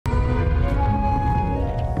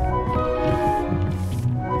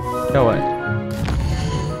Gawat.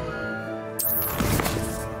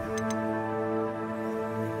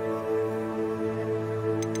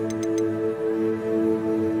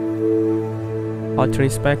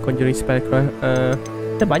 Altering spell, conjuring spell.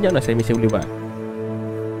 Kita banyak lah saya mesti boleh buat.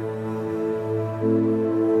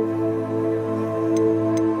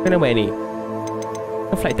 Kena buat ni.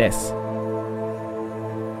 Flight test.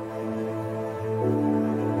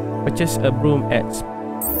 Purchase a broom at.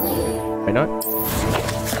 Why not?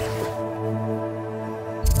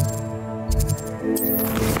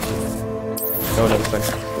 No, bukan.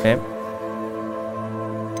 Map.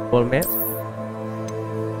 Full map.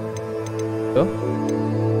 Go.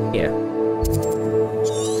 Yeah.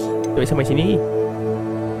 Kita sampai sini.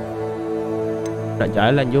 Nak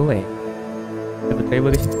jalan je weh. Kita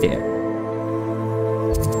travel ke sini.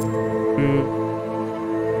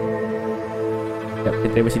 Sekejap, kita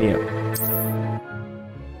travel sini lah.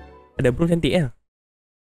 Ada broom cantik lah.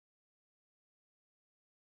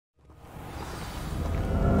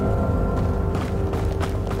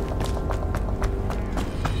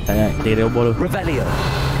 Sangat, kita kena robol dulu.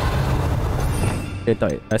 Kita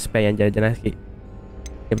tahu spare yang jalan-jalan sikit.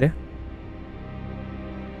 Okay, boleh?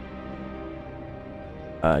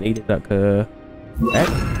 Ni kita letak ke back.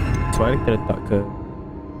 Soalnya kita letak ke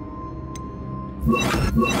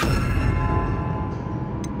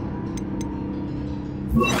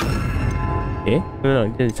no,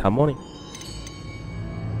 dia sama ni.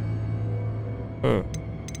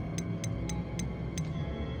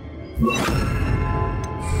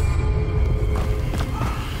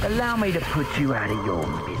 Allow me to put you out of your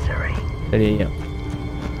misery. Jadi ya.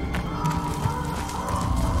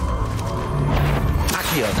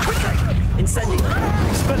 Accio, incendio,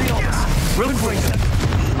 expelliarmus, confringo.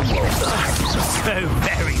 So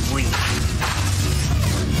very weak.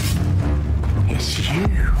 It's you.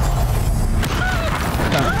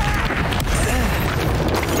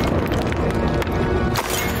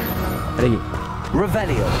 Lagi.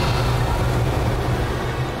 Revelio.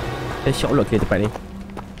 Syok lock ke tempat ni.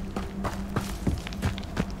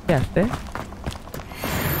 Ya, teh.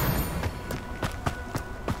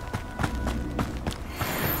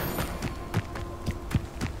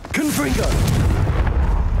 Confringo.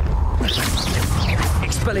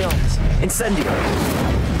 Expelliarmus, incendio.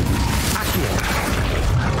 Accio.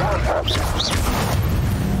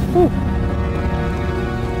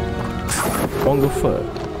 Bongo fur.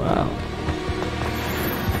 Wow.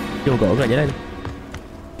 Jom kau jalan.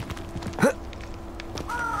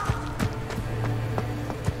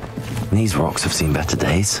 These rocks have seen better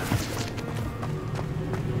days.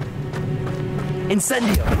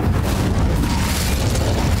 Incendio.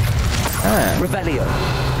 Revelio.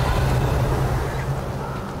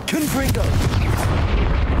 Confringo.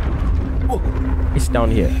 It's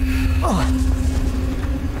down here.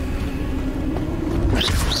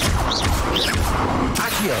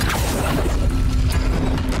 Accio.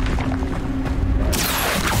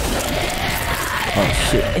 Oh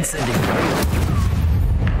shit. Incendio.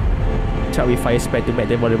 Chart with fire spell to make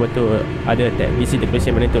them vulnerable to other attack. Visit the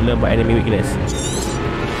question menu to learn about enemy weakness.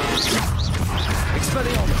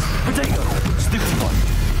 Expelliarmus. Potato. Stupefy.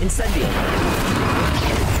 Incendio.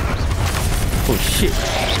 Oh shit.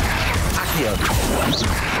 Accio.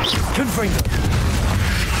 Confringo.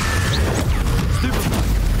 Stupefy.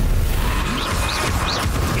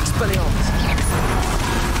 Expelliarmus.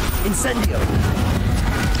 Incendio.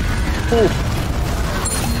 Oh.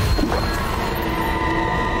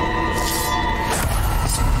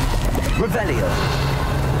 Revelio.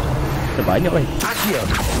 Banyak kan? Accio.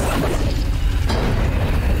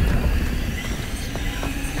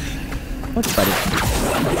 Oh, cepat dia.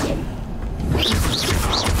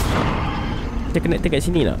 Kita connect kat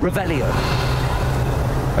sini lah. Revelio.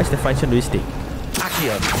 What's the function of this thing?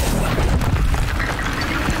 Accio.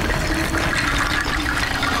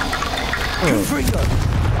 Confringo.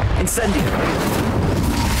 Incendio.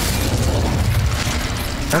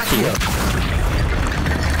 Accio.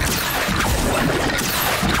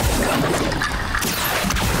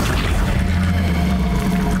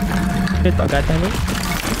 Dia tak ke atas ni.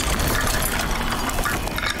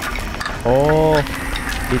 Oh,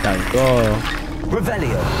 dia tangkau.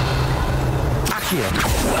 Revelio. Accio.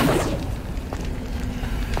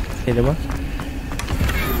 Okay, dah.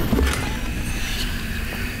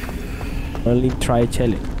 Only try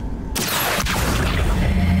challenge.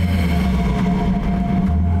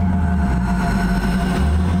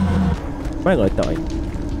 Mana kau letak ni?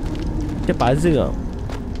 Macam puzzle tau.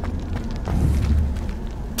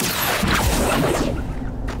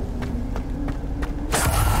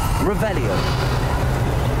 Revelio.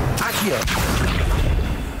 Accio.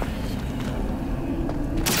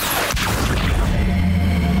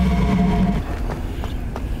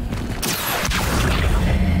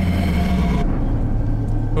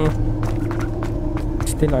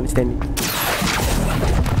 Still not understanding.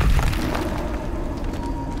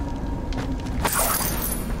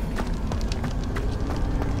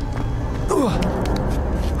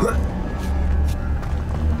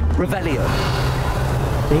 Revelio.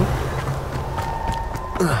 Think.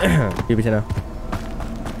 Dia macam mana?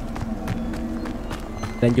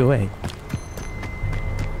 Lanjut eh.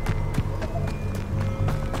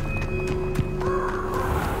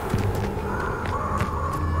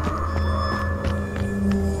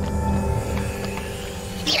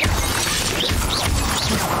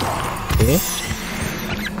 Okay.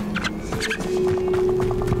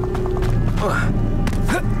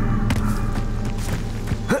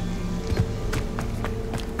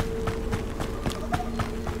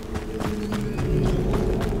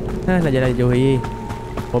 Nak jalan jauh lagi.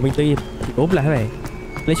 Bombing tu lagi 12 kan.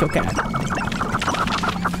 Boleh shortcut.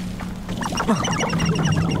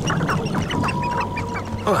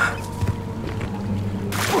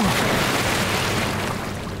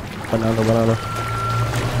 Banang tu.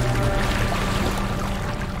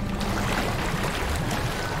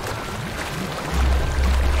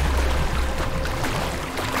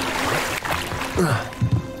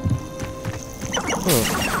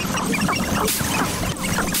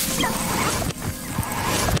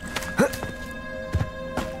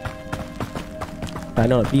 Tak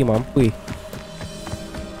nak pergi mampu.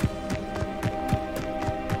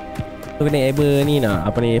 Tu kena able ni nak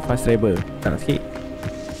apa ni, fast travel. Tak sikit.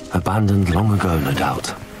 Abandoned long ago, no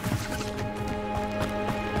doubt.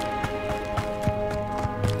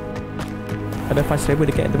 Ada fast travel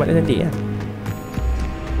dekat tempat dia cantik kan.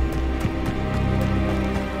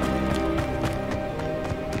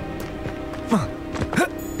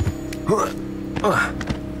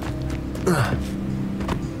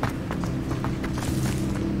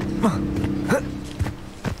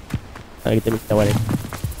 Kita minta awal ni.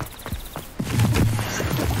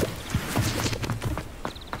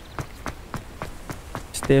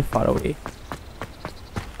 Stay far away.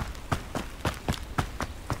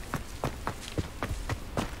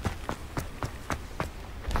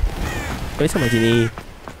 Kau sama sini.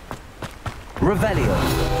 Revelio.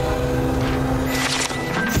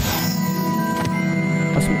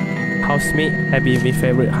 Housemate have been my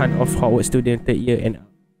favorite hunt of Hogwarts student third year and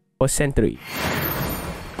for century.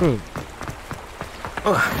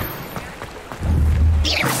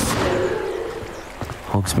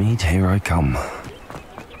 Hogsmeade, here I come.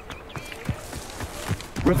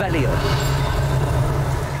 Revelio.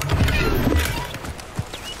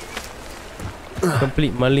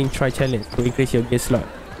 Complete Merlin try challenge to increase your gear slot.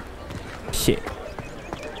 Shit.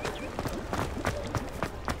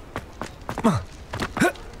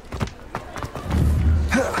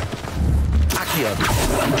 Akhirnya.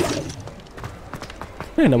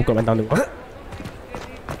 Nak buka bantang tu.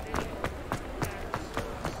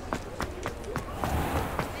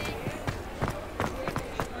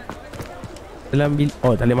 Dalam bil...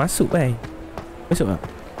 Oh, tak boleh masuk kan? Masuk tak?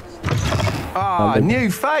 New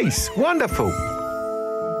face. Wonderful.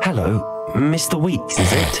 Hello, Mr. Weeks, is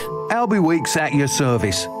it? Albie Weeks at your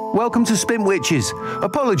service. Welcome to Spintwitches.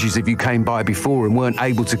 Apologies if you came by before and weren't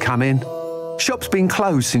able to come in. Shop's been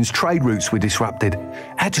closed since trade routes were disrupted.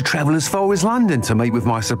 Had to travel as far as London to meet with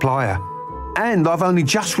my supplier. And I've only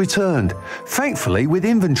just returned, thankfully with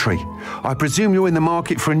inventory. I presume you're in the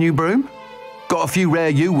market for a new broom? Got a few rare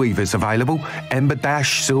U-weavers available. Ember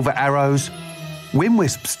Dash, Silver Arrows. Wind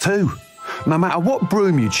Wisps too. No matter what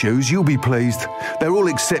broom you choose, you'll be pleased. They're all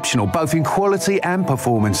exceptional, both in quality and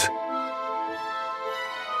performance.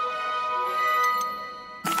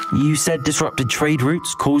 You said disrupted trade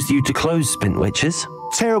routes caused you to close Spintwitches?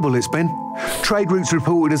 Terrible it's been. Trade routes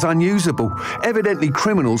reported as unusable. Evidently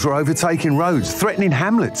criminals are overtaking roads, threatening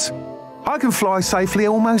hamlets. I can fly safely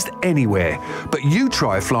almost anywhere, but you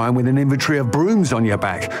try flying with an inventory of brooms on your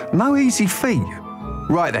back. No easy feat.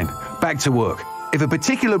 Right then, back to work. If a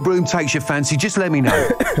particular broom takes your fancy, just let me know.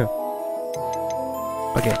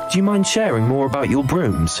 Okay. Do you mind sharing more about your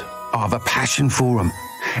brooms? I have a passion for them.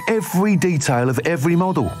 Every detail of every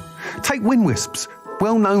model. Take Wind Wisps,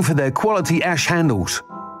 well known for their quality ash handles.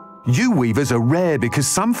 U-weavers are rare because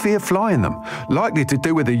some fear flying them, likely to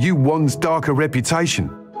do with the U-wand's darker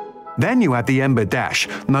reputation. Then you have the Ember Dash,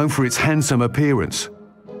 known for its handsome appearance.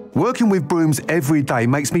 Working with brooms every day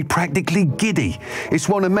makes me practically giddy. It's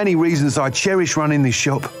one of many reasons I cherish running this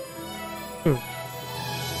shop.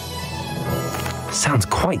 Sounds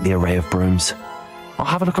quite the array of brooms. I'll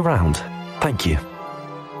have a look around. Thank you.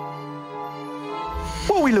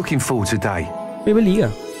 What are we looking for today? Boleh beli ke?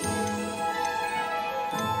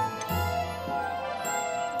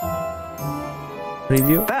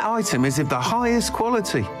 Review. That item is of the highest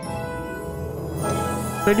quality.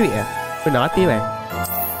 Boleh duit ya? Benar hati bang.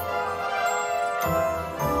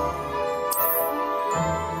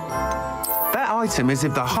 That item is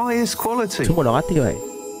of the highest quality. Semua dah hati bang.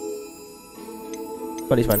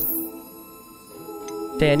 What is one?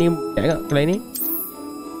 Saya ni tak kalau ini.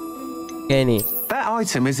 Yang ni. That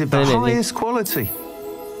item is of the highest quality.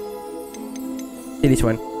 This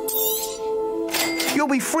one. You'll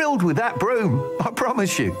be thrilled with that broom, I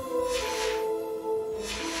promise you.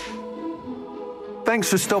 Thanks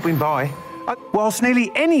for stopping by. Whilst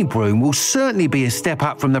nearly any broom will certainly be a step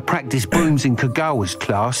up from the practice brooms in Kagawa's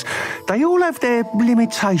class, they all have their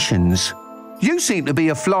limitations. You seem to be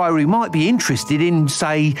a flyer who might be interested in,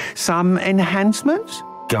 say, some enhancements?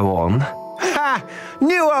 Go on. Ha!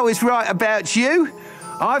 Knew I was right about you.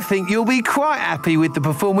 I think you'll be quite happy with the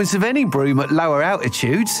performance of any broom at lower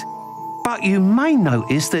altitudes. But you may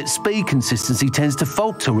notice that speed consistency tends to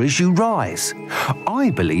falter as you rise.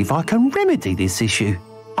 I believe I can remedy this issue.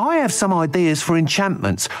 I have some ideas for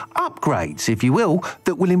enchantments, upgrades, if you will,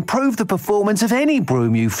 that will improve the performance of any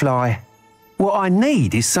broom you fly. What I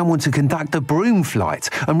need is someone to conduct a broom flight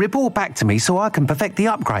and report back to me so I can perfect the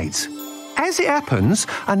upgrades. As it happens,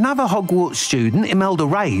 another Hogwarts student, Imelda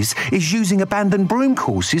Reyes, is using abandoned broom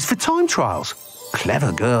courses for time trials.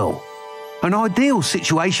 Clever girl. An ideal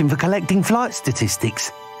situation for collecting flight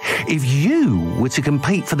statistics. If you were to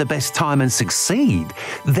compete for the best time and succeed,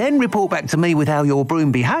 then report back to me with how your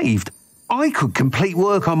broom behaved, I could complete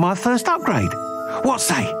work on my first upgrade. What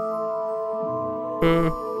say?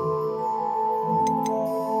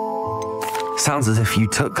 Sounds as if you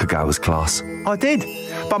took Kagawa's class. I did,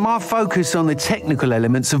 but my focus on the technical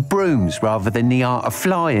elements of brooms rather than the art of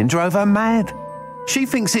flying drove her mad. She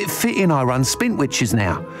thinks it fitting I run Spintwitches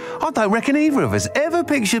now. I don't reckon either of us ever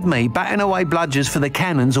pictured me batting away bludgers for the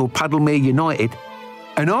Cannons or Puddlemere United.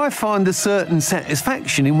 And I find a certain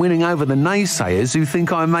satisfaction in winning over the naysayers who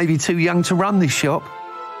think I may be too young to run this shop.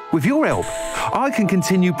 With your help, I can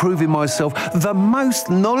continue proving myself the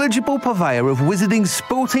most knowledgeable purveyor of wizarding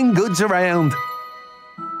sporting goods around.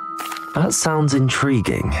 That sounds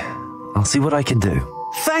intriguing. I'll see what I can do.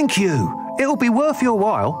 Thank you. It'll be worth your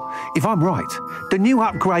while. If I'm right, the new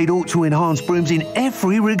upgrade ought to enhance brooms in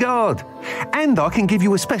every regard. And I can give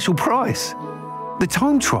you a special price. The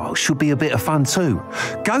time trial should be a bit of fun too.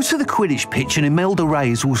 Go to the Quidditch pitch and Imelda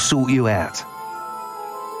Reyes will sort you out.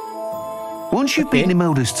 Once you've beaten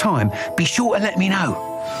Imelda's time, be sure to let me know.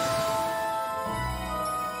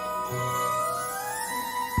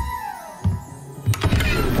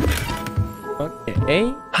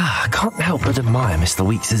 Okay. I can't help but admire Mr.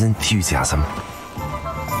 Weeks' enthusiasm.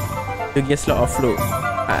 You get slot offload.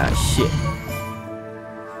 Ah, shit.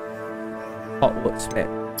 Hogwarts map.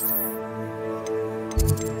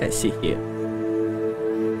 Let's see here.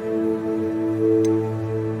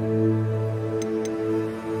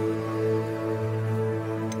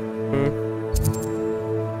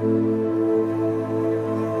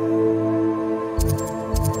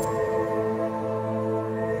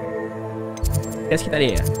 Guess kita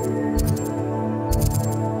ada ya?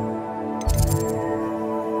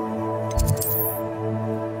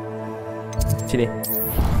 Sini.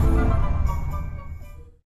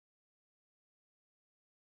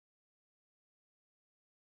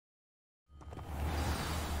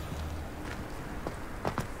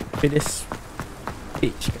 Finish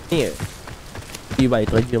page ni ya. Buy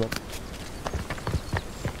tu aja mak.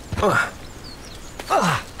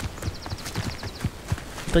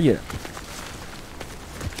 Tu aja.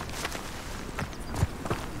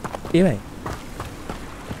 Dia baik.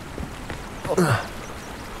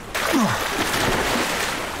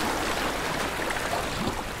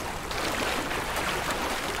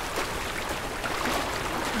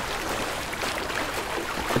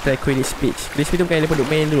 Try Quidditch speech. Quidditch speech tu bukan dia duduk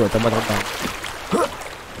main dulu tambah-tambah.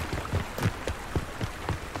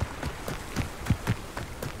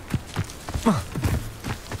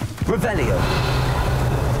 Revelio.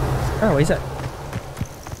 Ah, what is that?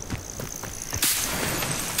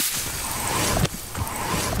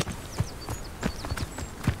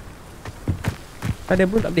 Ada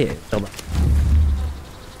belum update? Coba.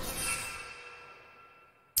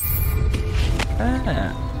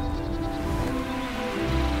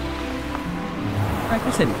 Aku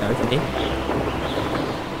sedih macam ni.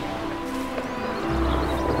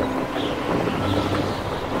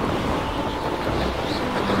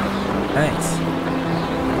 Nice.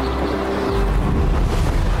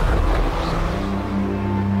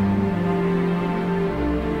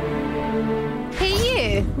 Hey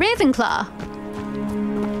you, Ravenclaw.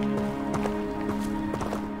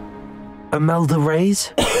 Imelda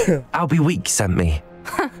Reyes? Albie Weeks sent me.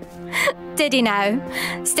 Did he now?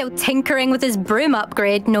 Still tinkering with his broom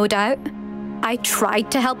upgrade, no doubt. I tried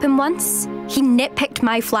to help him once. He nitpicked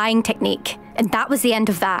my flying technique, and that was the end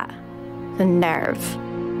of that. The nerve.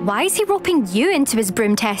 Why is he roping you into his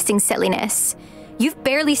broom testing silliness? You've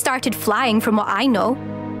barely started flying from what I know.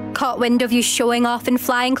 Caught wind of you showing off in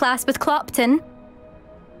flying class with Clopton.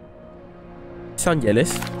 Sound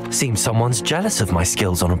jealous? Seems someone's jealous of my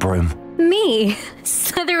skills on a broom. Me?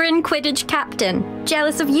 Slytherin Quidditch captain.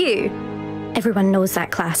 Jealous of you? Everyone knows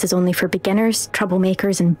that class is only for beginners,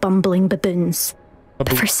 troublemakers, and bumbling baboons.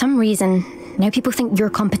 But for some reason, now people think you're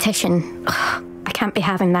competition. Ugh, I can't be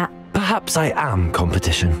having that. Perhaps I am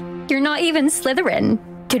competition. You're not even Slytherin.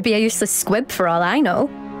 Could be a useless squib for all I know.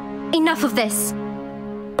 Enough of this.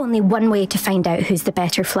 Only one way to find out who's the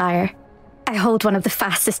better flyer. I hold one of the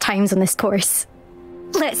fastest times on this course.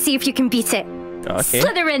 Let's see if you can beat it. Okay.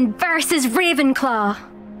 Slytherin versus Ravenclaw.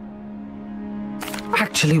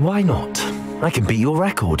 Actually, why not? I can beat your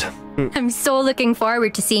record. I'm so looking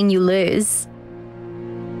forward to seeing you lose.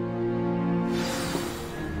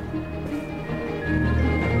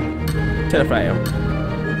 Cara flyer.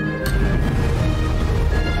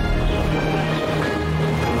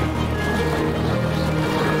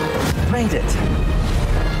 Made it.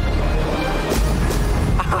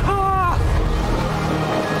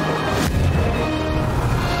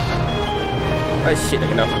 Oh shit, dah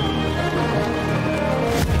kena.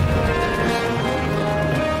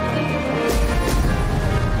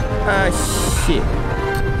 Ah shit.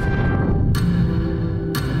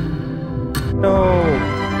 No.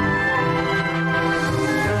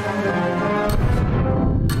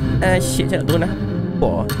 Ah shit, saya nak turun dah.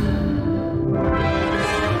 Wah.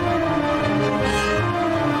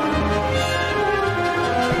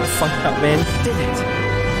 Fucked up, man. Did it.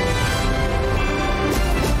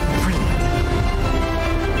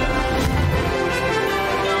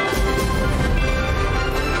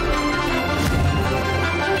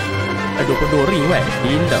 Ada 22 ring kan?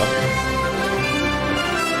 Gila.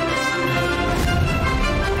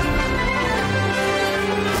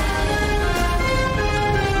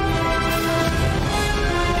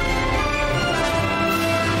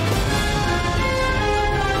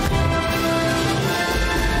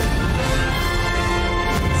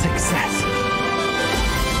 Success.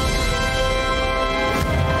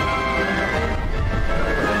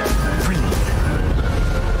 Brilliant.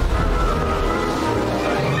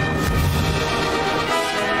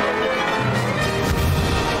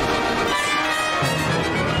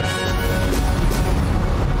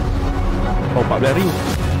 Oh, 14 ring.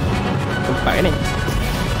 Tempat kan ni?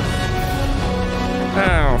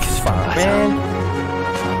 Oh, fuck, man.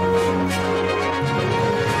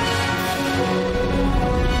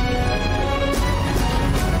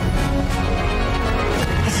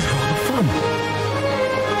 This is rather fun.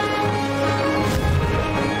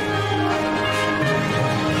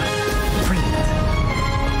 Brilliant.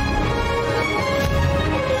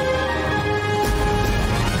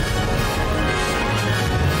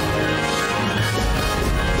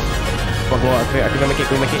 Go, aku nak make it,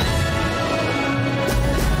 make it.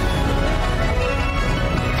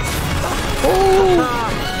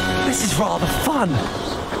 Oh, This is rather fun.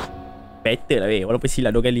 better lah weh, walaupun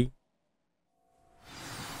silap 2 kali.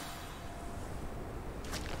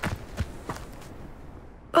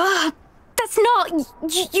 That's not...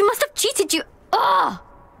 You must have cheated, you... Ugh!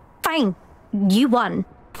 Fine. You won.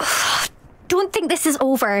 Don't think this is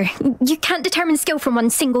over. You can't determine skill from one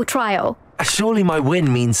single trial. Surely my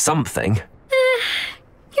win means something.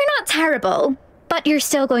 You're not terrible, but you're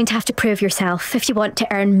still going to have to prove yourself if you want to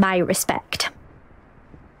earn my respect.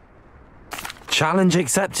 Challenge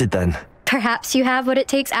accepted then. Perhaps you have what it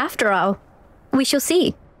takes after all. We shall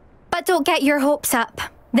see. But don't get your hopes up.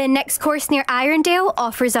 The next course near Irondale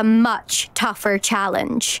offers a much tougher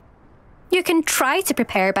challenge. You can try to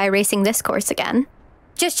prepare by racing this course again.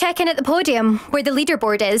 Just check in at the podium, where the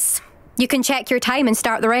leaderboard is. You can check your time and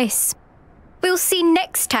start the race. We'll see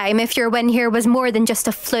next time if your win here was more than just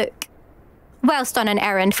a fluke. Whilst on an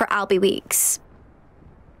errand for Albie Weeks.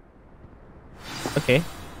 Okay.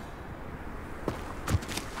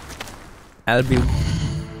 Albie.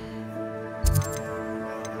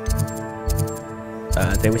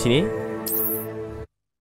 Tengok sini.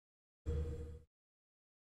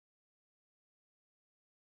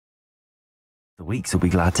 The Weeks will be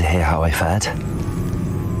glad to hear how I fared.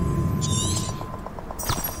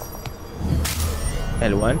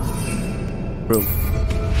 L1. Room.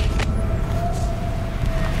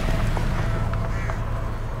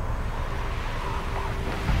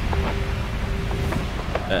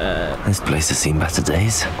 This place has seen better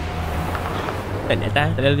days. Tak ada atas,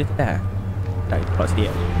 tak ada atas. Tak, tempat sini.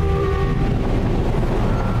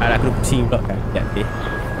 Alah, aku pusing pula kan. Sekejap ni.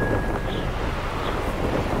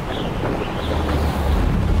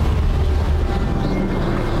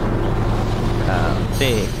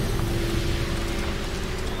 Okey.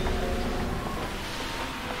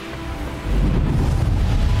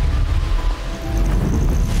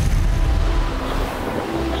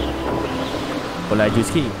 Laju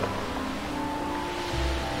sikit.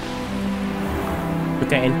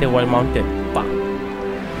 Tekan enter wall mountain. Pak.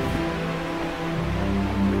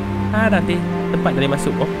 Nanti tempat boleh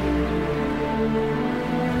masuk oh.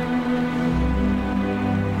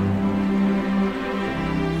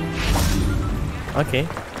 Okay.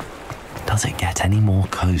 Does it get any more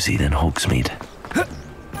cozy than Hogsmeade?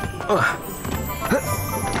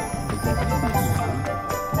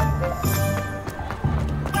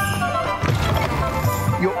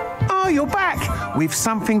 You're back! With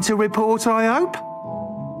something to report, I hope?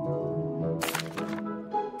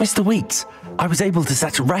 Mr. Weeks, I was able to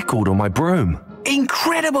set a record on my broom.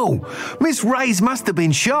 Incredible! Miss Reyes must have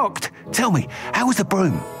been shocked. Tell me, how was the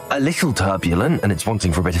broom? A little turbulent and it's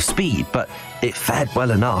wanting for a bit of speed, but it fared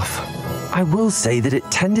well enough. I will say that it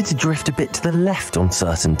tended to drift a bit to the left on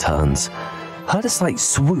certain turns. Heard a slight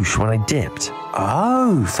swoosh when I dipped.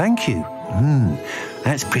 Oh, thank you.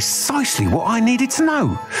 That's precisely what I needed to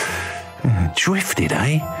know. Drifted,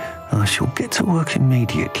 eh? I shall get to work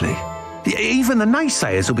immediately. Even the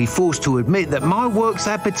naysayers will be forced to admit that my work's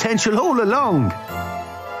had potential all along.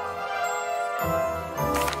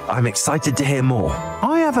 I'm excited to hear more.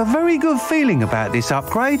 I have a very good feeling about this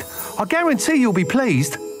upgrade. I guarantee you'll be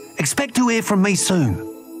pleased. Expect to hear from me soon.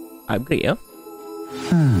 Upgrade, yeah?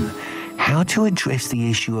 How to address the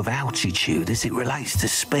issue of altitude as it relates to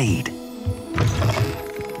speed.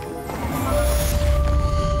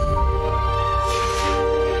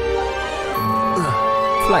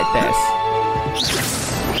 Flight test.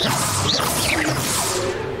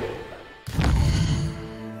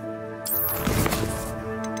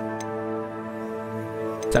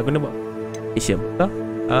 So aku nak buat mission ke?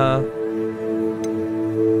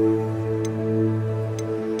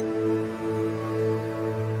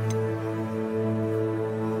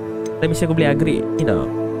 Tapi mesti aku boleh upgrade ni tau.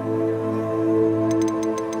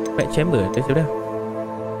 Back chamber dah sudah.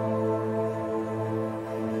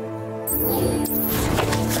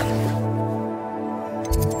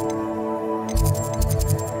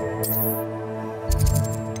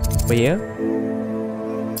 Oh ya?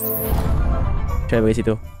 Try bagi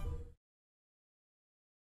situ.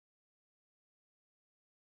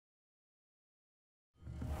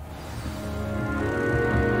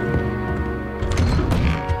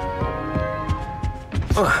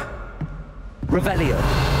 Revelio.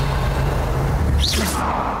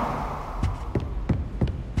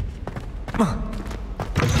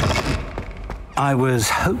 I was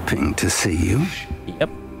hoping to see you. Yep.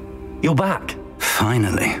 You're back.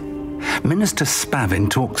 Finally. Minister Spavin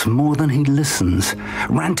talks more than he listens.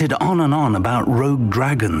 Ranted on and on about rogue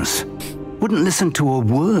dragons. Wouldn't listen to a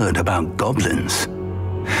word about goblins.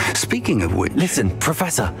 Speaking of which... Listen,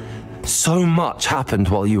 Professor. So much happened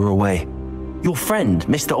while you were away. Your friend,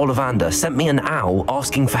 Mr. Ollivander, sent me an owl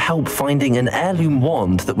asking for help finding an heirloom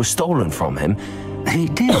wand that was stolen from him. He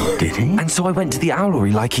did he? And so I went to the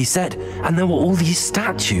owlery like he said, and there were all these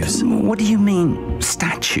statues. What do you mean,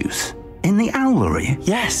 statues? In the owlery?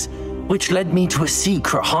 Yes, which led me to a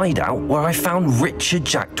secret hideout where I found Richard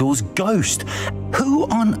Jackdaw's ghost. Who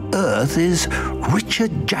on earth is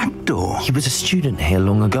Richard Jackdaw? He was a student here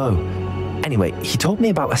long ago. Anyway, he told me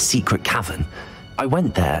about a secret cavern. I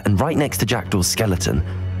went there, and right next to Jackdaw's skeleton,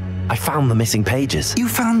 I found the missing pages. You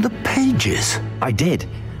found the pages? I did.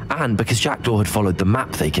 And because Jackdaw had followed the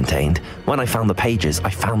map they contained, when I found the pages,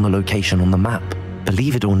 I found the location on the map.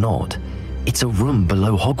 Believe it or not, it's a room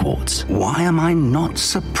below Hogwarts. Why am I not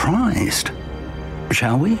surprised?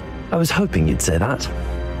 Shall we? I was hoping you'd say that.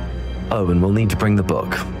 Oh, and we'll need to bring the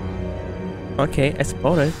book. Okay,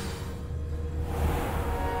 explore it.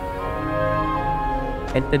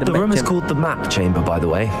 Enter The room is called the Map Chamber, by the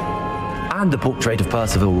way. And a portrait of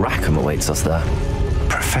Percival Rackham awaits us there.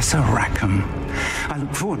 Professor Rackham. I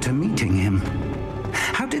look forward to meeting him.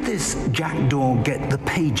 How did this Jackdaw get the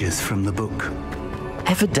pages from the book?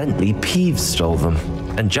 Evidently, Peeves stole them,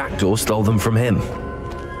 and Jackdaw stole them from him.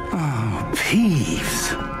 Oh,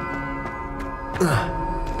 Peeves.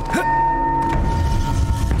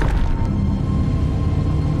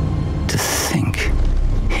 To think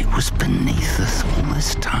it was beneath us all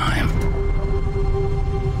this time.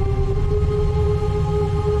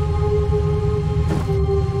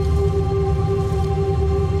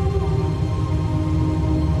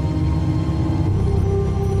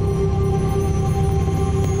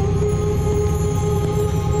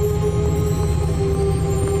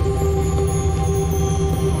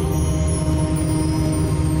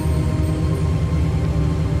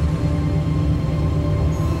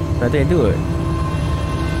 Nothing to do it.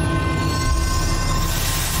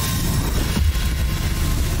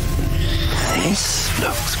 This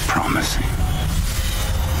looks promising.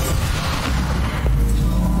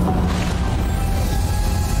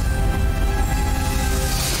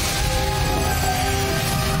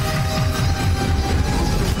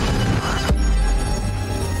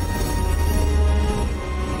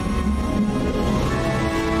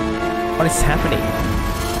 What is happening?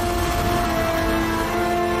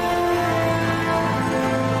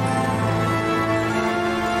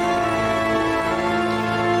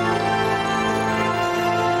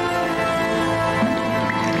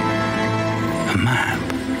 A map.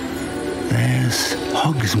 There's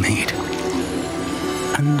Hogsmeade.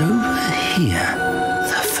 And over here,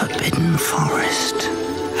 the Forbidden Forest.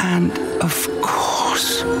 And, of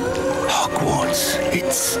course, Hogwarts.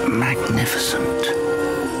 It's magnificent.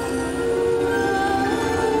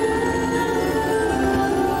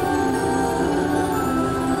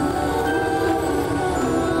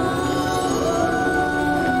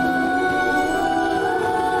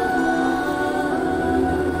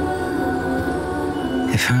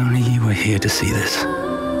 If only you were here to see this.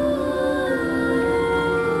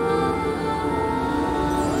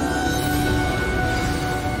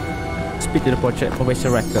 Speak to the portrait,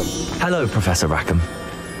 Professor Rackham. Hello, Professor Rackham.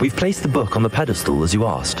 We've placed the book on the pedestal as you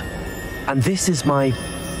asked. And this is my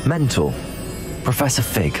mentor, Professor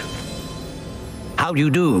Fig. How do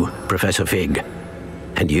you do, Professor Fig?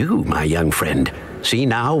 And you, my young friend, see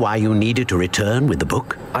now why you needed to return with the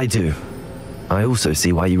book? I do. I also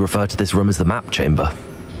see why you refer to this room as the map chamber.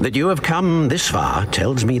 That you have come this far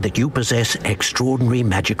tells me that you possess extraordinary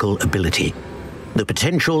magical ability, the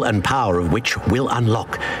potential and power of which will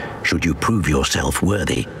unlock should you prove yourself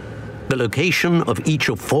worthy. The location of each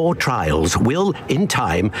of 4 trials will, in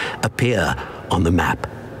time, appear on the map.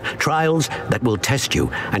 Trials that will test you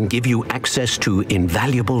and give you access to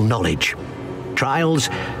invaluable knowledge. Trials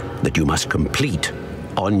that you must complete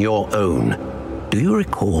on your own. Do you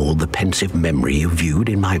recall the pensive memory you viewed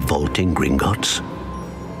in my vault in Gringotts?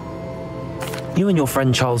 You and your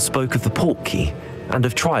friend Charles spoke of the port key and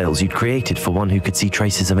of trials you'd created for one who could see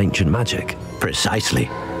traces of ancient magic. Precisely.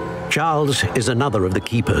 Charles is another of the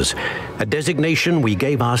keepers, a designation we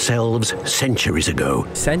gave ourselves centuries ago.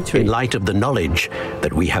 In light of the knowledge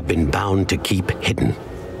that we have been bound to keep hidden.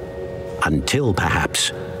 Until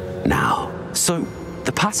perhaps now. So,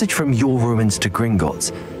 the passage from your ruins to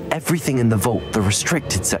Gringotts, everything in the vault, the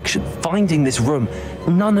restricted section, finding this room,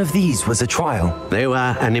 none of these was a trial. They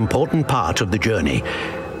were an important part of the journey,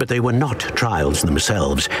 but they were not trials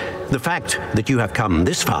themselves. The fact that you have come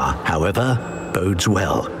this far, however, bodes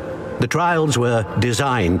well. The trials were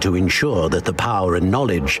designed to ensure that the power and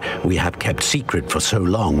knowledge we have kept secret for so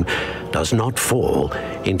long does not fall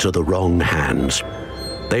into the wrong hands.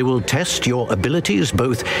 They will test your abilities,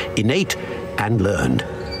 both innate and learned.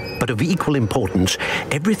 But of equal importance,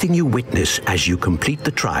 everything you witness as you complete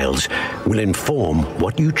the trials will inform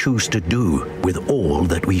what you choose to do with all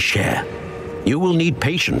that we share. You will need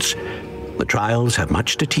patience. The trials have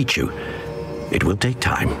much to teach you. It will take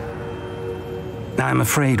time. I'm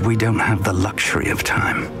afraid we don't have the luxury of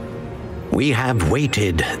time. We have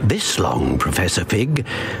waited this long, Professor Fig.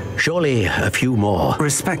 Surely a few more.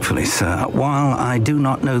 Respectfully, sir, while I do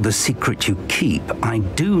not know the secret you keep, I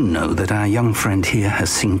do know that our young friend here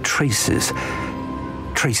has seen traces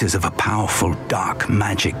of a powerful dark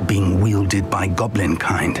magic being wielded by goblin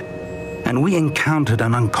kind. And we encountered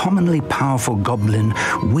an uncommonly powerful goblin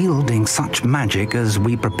wielding such magic as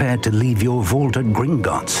we prepared to leave your vault at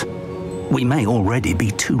Gringotts. We may already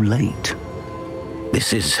be too late.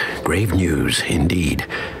 This is grave news indeed.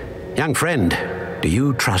 Young friend, do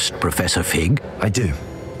you trust Professor Fig? I do.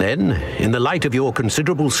 Then, in the light of your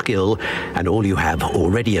considerable skill and all you have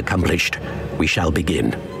already accomplished, we shall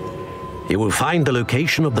begin. You will find the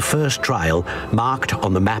location of the first trial marked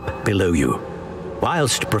on the map below you.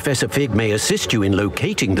 Whilst Professor Fig may assist you in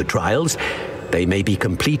locating the trials, they may be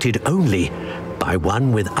completed only by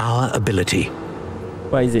one with our ability.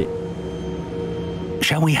 What is it?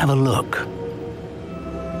 Shall we have a look?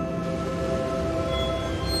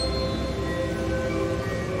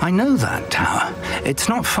 I know that tower. It's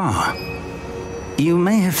not far. You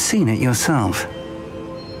may have seen it yourself.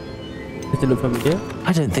 Does it look familiar?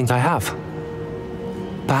 I don't think I have.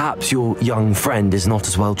 Perhaps your young friend is not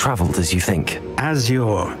as well traveled as you think. As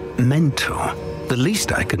your mentor, the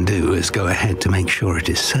least I can do is go ahead to make sure it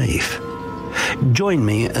is safe. Join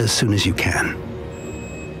me as soon as you can.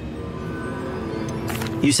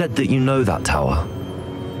 You said that you know that tower.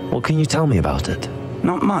 What can you tell me about it?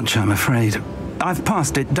 Not much, I'm afraid. I've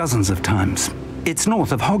passed it dozens of times. It's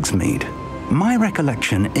north of Hogsmeade. My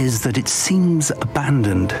recollection is that it seems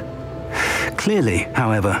abandoned. Clearly,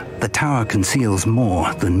 however, the tower conceals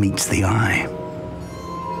more than meets the eye.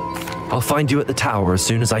 I'll find you at the tower as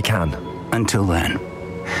soon as I can. Until then,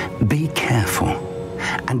 be careful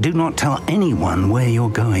and do not tell anyone where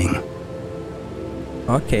you're going.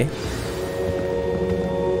 Okay.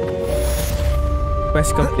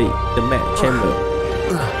 Quest complete. The map chamber.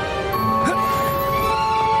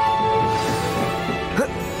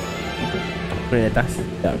 Di atas.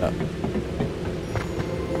 Sekejap tak.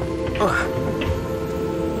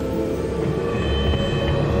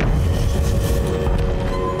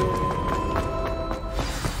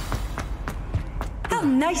 How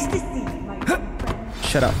nice to see you, my friend.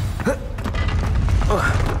 Shut up.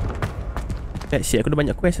 Let's see, aku ada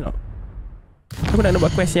banyak quest tau. Aku nak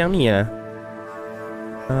buat quest yang ni lah.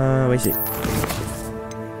 Where is it?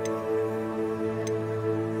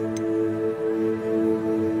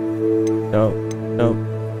 No, no.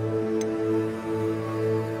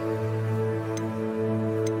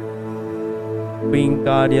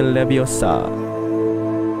 Wingardium Leviosa.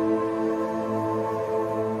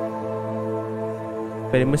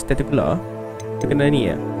 Famous Tentacular. Dia kena ni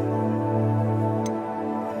ya.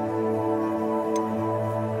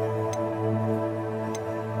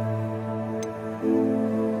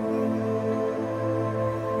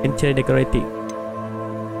 Interior decorating.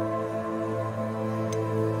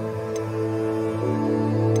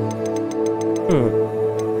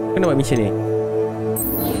 Kena buat mission ni.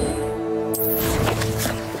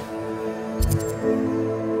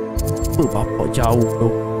 Bapak jauh tu.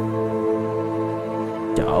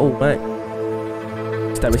 Jauh banget.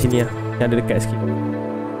 Start dari sini lah. Yang ada dekat sikit.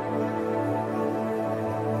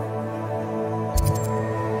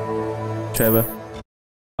 Travel.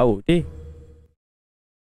 Oh, ni.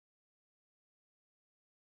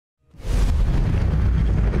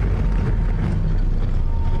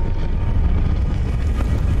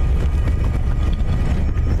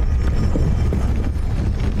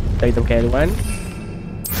 Kita pakai L1.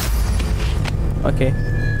 Okay.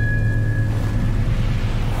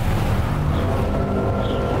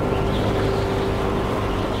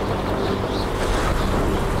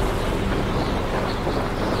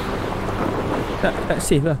 Tak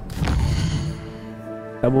safe lah.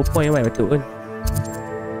 Double point kan betul kan.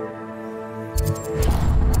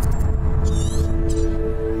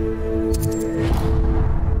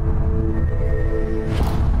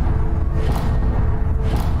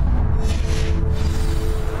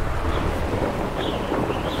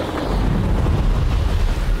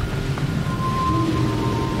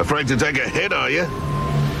 Afraid to take a hit, are you?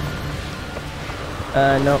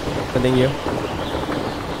 No, thank you.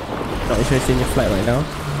 Not interested in your flight right now.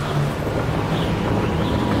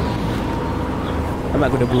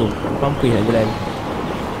 Amat aku dah belum mampu nak jalan.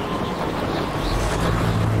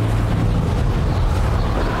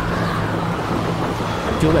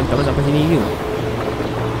 Jom kan, tak mahu sampai sini ke?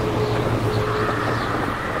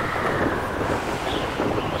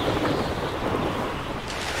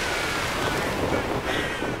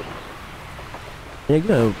 Ya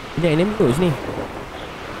ke? Banyak enemy tu sini.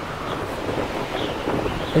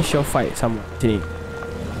 Let's show fight sama sini.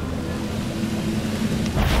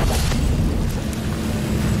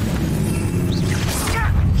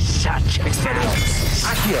 Such experience.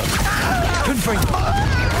 Akhirnya. Confirm.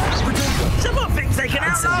 Someone thinks they can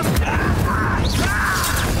outlast.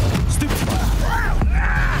 Stupid.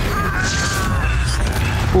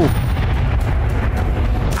 Oh.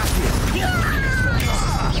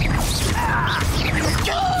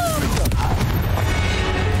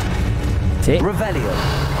 Revelio.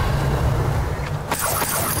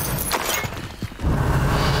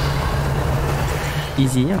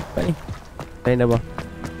 Easy nya apa ni? Lain dah bah.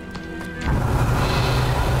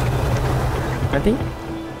 Nanti.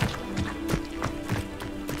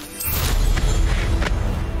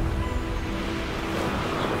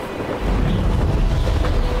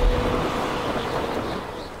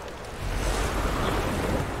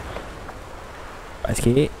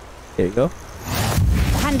 Sikit. There we go.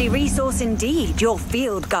 Handy resource indeed, your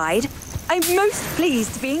field guide. I'm most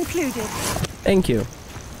pleased to be included. Thank you.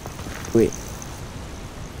 Wait.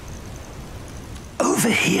 Over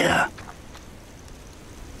here.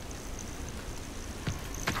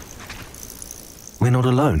 We're not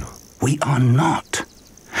alone. We are not.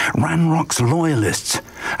 Ranrock's loyalists.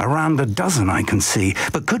 Around a dozen I can see,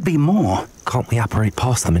 but could be more. Can't we apparate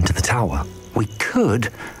past them into the tower? We could,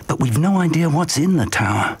 but we've no idea what's in the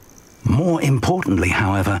tower. More importantly,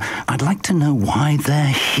 however, I'd like to know why they're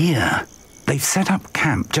here. They've set up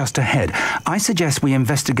camp just ahead. I suggest we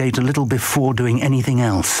investigate a little before doing anything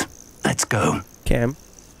else. Let's go. Camp.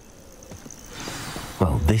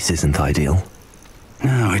 Well, this isn't ideal.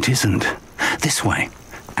 No, it isn't. This way.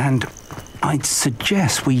 And I'd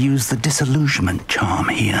suggest we use the disillusionment charm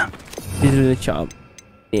here. Disillusionment charm.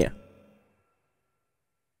 Yeah.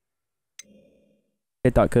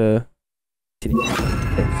 Letak ke sini.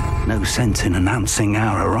 No sense in announcing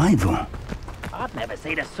our arrival. I've never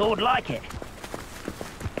seen a sword like it.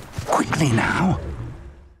 Quickly now.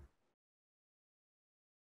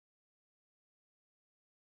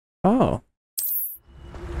 Oh.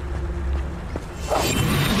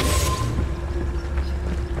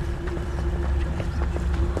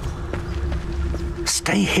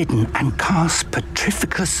 Stay hidden and cast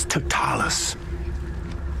Petrificus Totalis.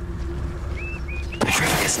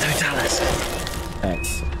 Petrificus Totalis.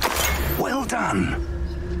 Nice. Well done.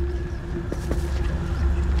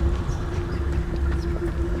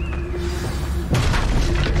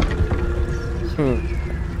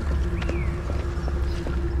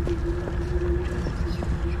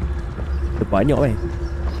 Banyak weh.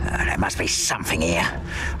 There must be something here.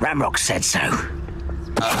 Ramrock said so.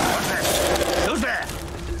 Who's there?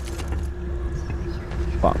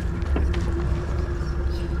 Fuck.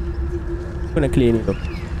 Aku nak clear ni tu.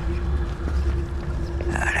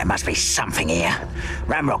 There must be something here.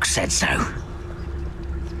 Ramrock said so.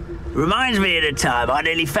 Reminds me of the time I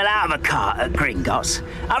nearly fell out of a cart at Gringotts.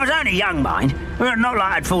 I was only young, mind. Not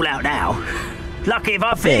like I'd fall out now. Lucky if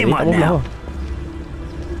I fit in one now.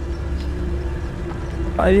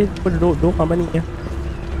 Dia pun duduk kat mana ni ya?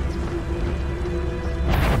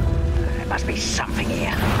 There must be something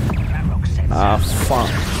here. Ramrock said so. Ah, fuck.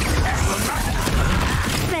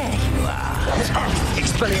 There you are.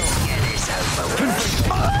 Expelliarmus. Get this over with.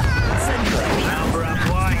 Send you a number up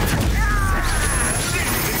wide.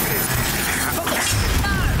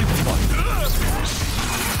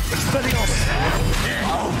 Expelliarmus.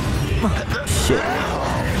 Shit.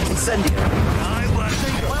 Incendio. I was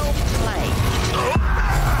well played.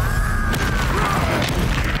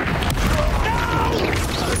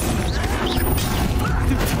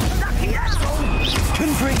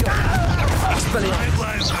 Confringo.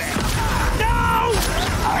 Expelliarmus. No!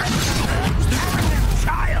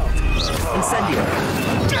 Child! Incendio.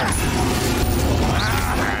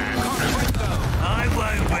 I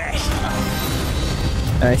won't rest.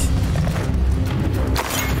 Nice.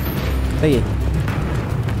 Lagi.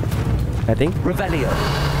 I think. Revelio.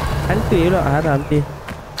 Hantu je pula. Haram nanti.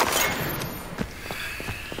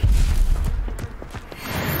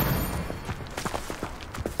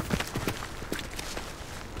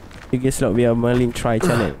 Tiga slot biar Merlin try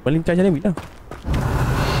challenge. Merlin try challenge bila?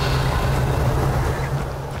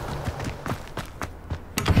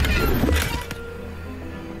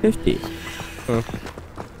 $50.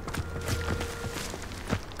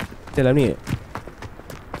 Dalam ni ke?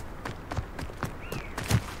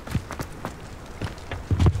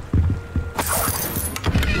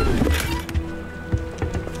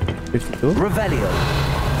 $52. Revelio.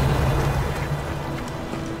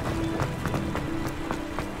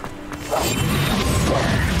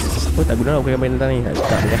 Oh, tak guna nak pakai main tentang ni. Tak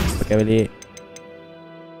boleh pakai balik.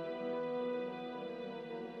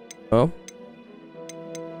 Oh.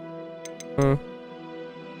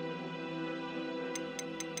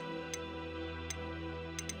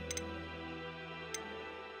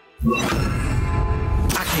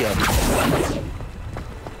 Akhirnya.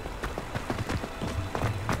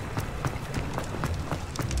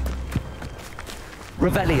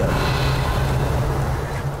 Revelio.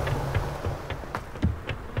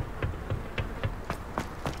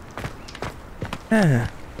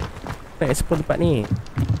 Nak explore tempat ni.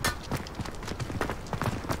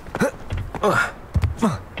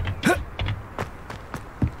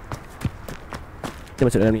 Kita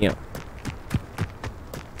masuk dalam ni tau.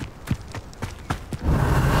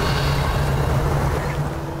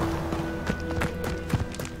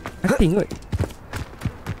 Hati kot.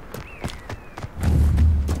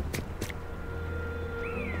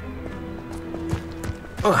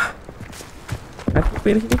 Hati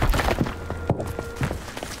pergi sini.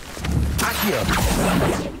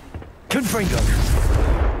 Confringo.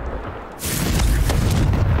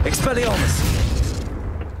 Expelliarmus.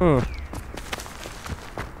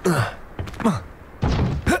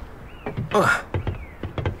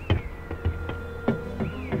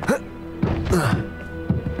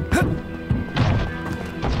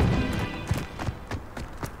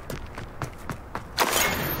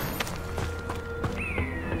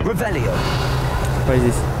 Revelio. What is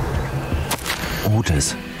this? Orders.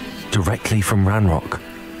 Directly from Ranrock.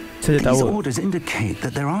 So These orders indicate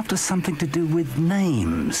that they're after something to do with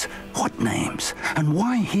names. What names? And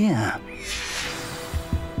why here?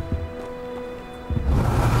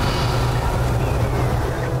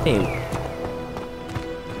 Damn.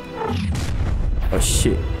 Oh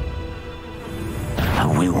shit. I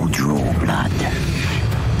will draw blood.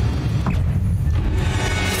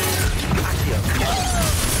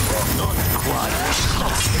 Not quite.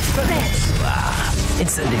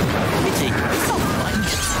 Incendio.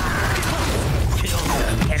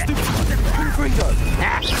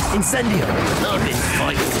 Incendio. I've been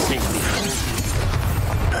fighting this thing before.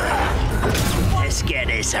 Let's get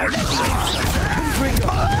this out of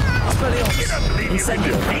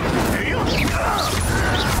Incendio.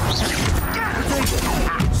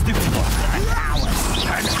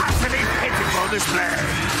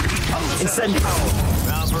 Incendio.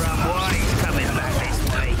 Rather unwise coming back this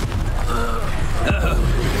way.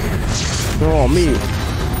 Oh me.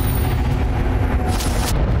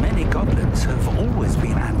 Many goblins have always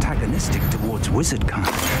been antagonistic towards wizard kind,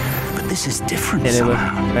 but this is different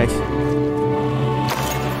somehow. Nice.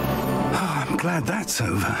 Oh, I'm glad that's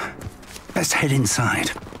over. Let's head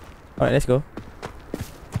inside. Alright, let's go.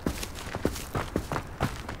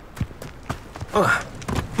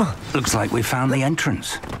 Looks like we found the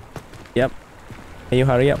entrance. Yep. Can you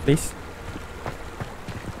hurry up, please?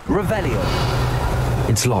 Revelio.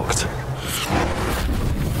 It's locked.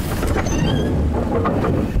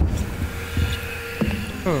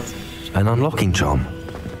 An unlocking charm.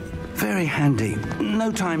 Very handy.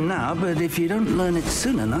 No time now, but if you don't learn it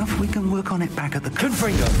soon enough, we can work on it back at the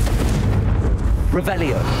Confringo.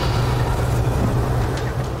 Revelio.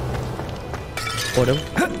 Border.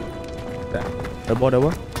 The border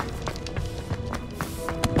one.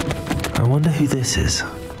 I wonder who this is.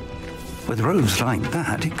 With robes like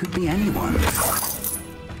that, it could be anyone.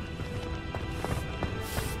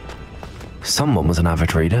 Someone was an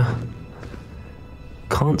avid reader.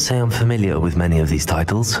 Can't say I'm familiar with many of these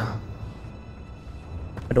titles.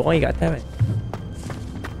 Aduh, you got that.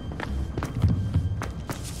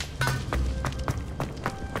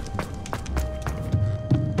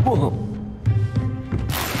 Whoa.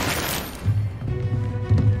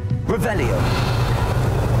 Revelio.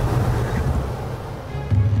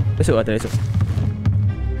 Masuk atau masuk.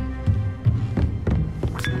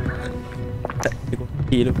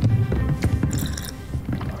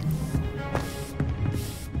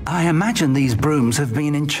 I imagine these brooms have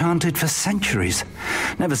been enchanted for centuries.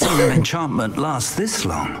 Never seen an enchantment last this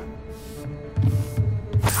long.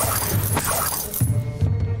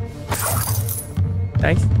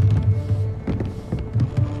 Thanks.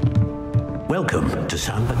 Welcome to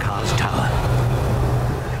Sambakar's Tower.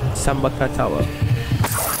 Sambaka Tower.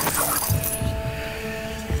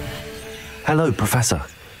 Hello, Professor.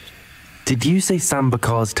 Did you say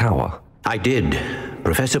Sambakar's Tower? I did.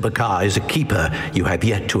 Professor Bakar is a keeper you have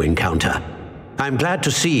yet to encounter. I'm glad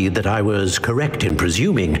to see that I was correct in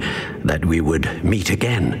presuming that we would meet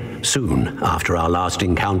again soon after our last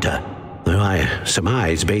encounter. Though I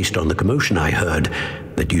surmise, based on the commotion I heard,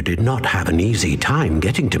 that you did not have an easy time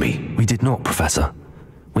getting to me. We did not, Professor.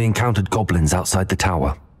 We encountered goblins outside the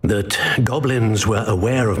tower. That goblins were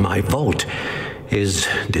aware of my vault is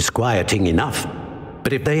disquieting enough.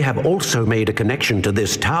 But if they have also made a connection to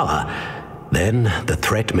this tower, then the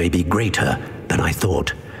threat may be greater than I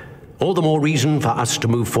thought. All the more reason for us to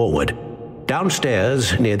move forward.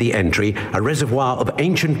 Downstairs, near the entry, a reservoir of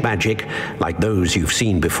ancient magic, like those you've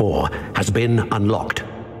seen before, has been unlocked.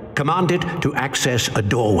 Commanded to access a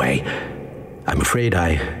doorway. I'm afraid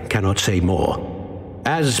I cannot say more.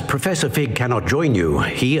 As Professor Fig cannot join you,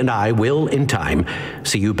 he and I will, in time,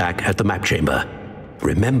 see you back at the map chamber.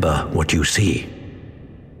 Remember what you see.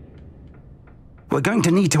 We're going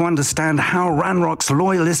to need to understand how Ranrock's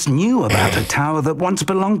loyalists knew about a tower that once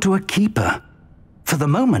belonged to a keeper. For the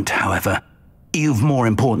moment, however, you've more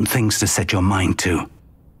important things to set your mind to.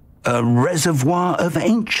 A reservoir of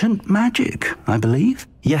ancient magic, I believe?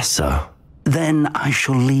 Yes, sir. Then I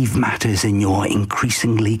shall leave matters in your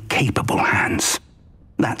increasingly capable hands.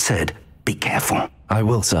 That said, be careful. I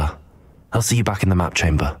will, sir. I'll see you back in the map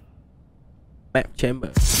chamber. Map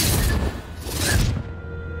chamber.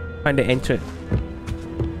 Find the entrance.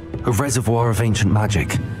 A reservoir of ancient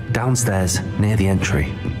magic, downstairs near the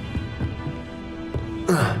entry.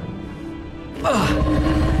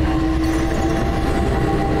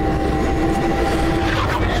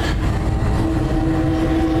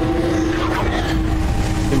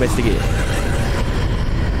 Investigate.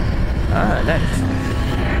 Ah, nice.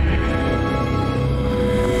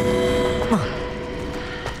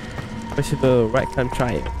 Percival Rackham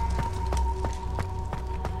trial.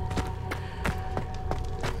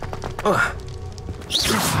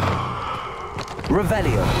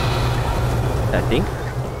 Revelio. I think.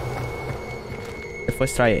 The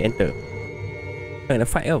first try I enter. I'm gonna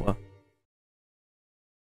fight over.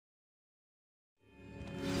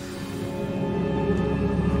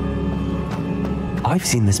 I've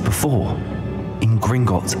seen this before, in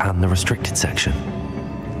Gringotts and the restricted section.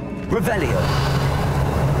 Revelio.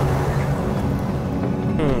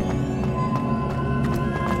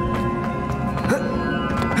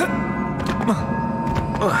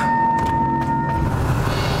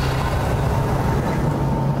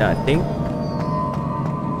 Nothing.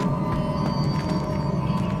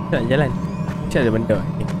 Tak jalan. Macam ada benda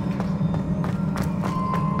ni.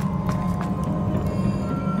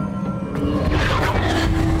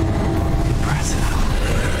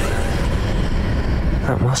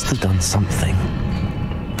 That must have done something.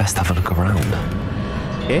 Best have a look around.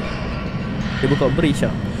 Okay. Dia buka bridge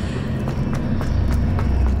lah.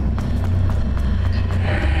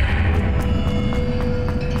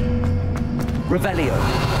 Revelio.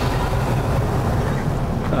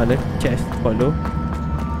 Ada chest follow.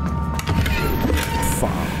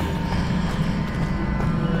 Fuck.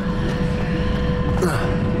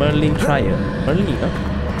 Merlin trial. Merlin lah.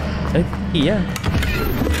 Iya.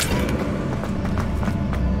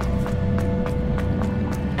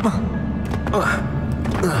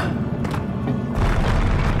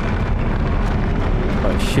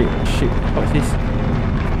 Oh shit, shit. What's this?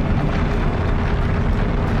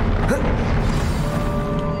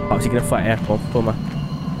 Oh, mesti kena fight confirm lah.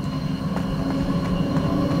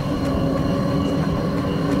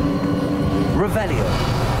 Revelio.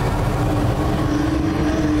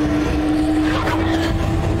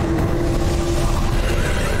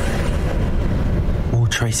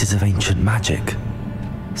 More traces of ancient magic.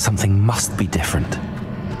 Something must be different.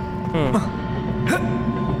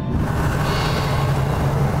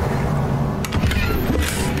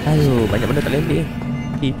 Aduh, banyak benda tak lembik.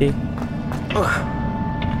 Kita.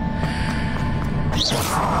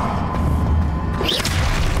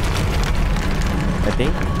 I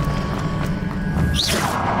think.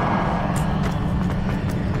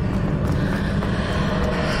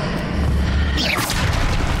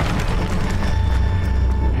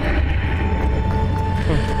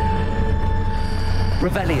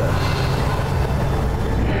 Revelio.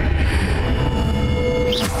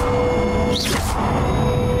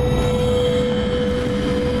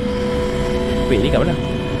 Wait, ni kat mana?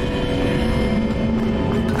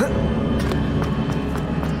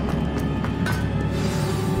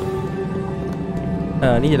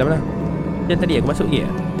 Ni jalan mana? Yang tadi aku masuk je.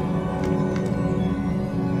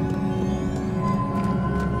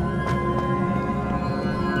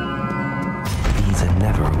 These are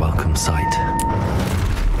never a welcome sight.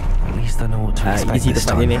 At least I know what to expect easy this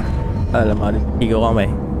tempat ni. time. Alamak, ada 3 orang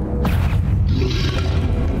baik.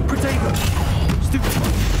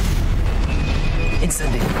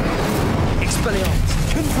 Incendio. Expelliarmus.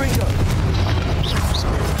 Confringo.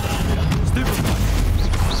 Stupefy.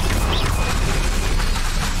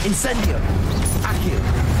 Incendio.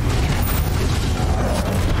 Akhirnya.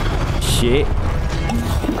 Shit.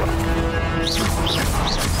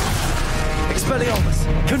 Expelliarmus.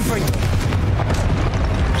 Confringo.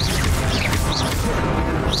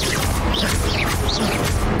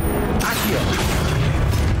 Akhirnya.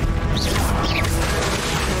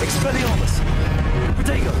 Expelliarmus.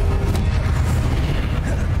 Protego.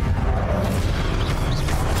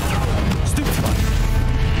 Stupefy.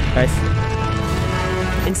 Nice.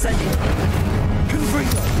 Incendio.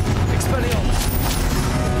 Confringo. Expelliarmus.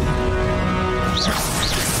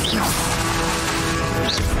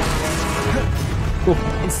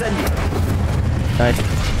 Incendio. Nice.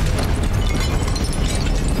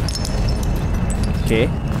 Okay.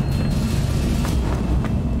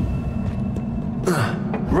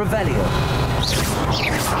 Revelio.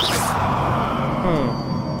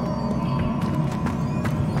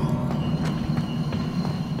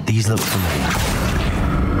 These look familiar.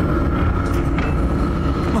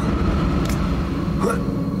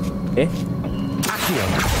 Okay. Akhirnya.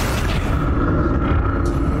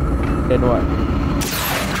 Then what?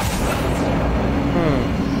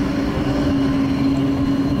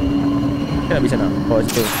 Kan nak bisa nak? Oh,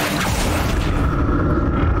 situ.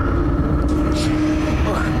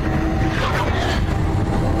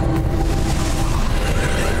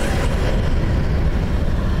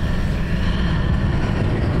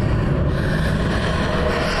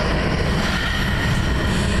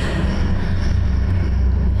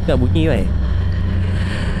 Tak bunyi kan?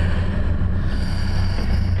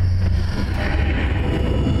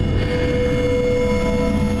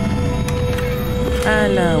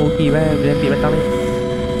 Alah, okey bye. Boleh ambil batang ni.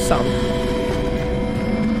 Sam.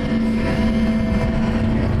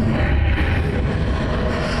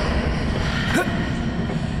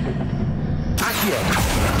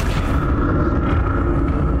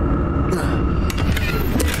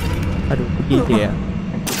 Aduh, pergi dia.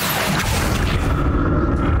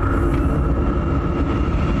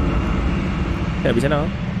 Tak habis sana.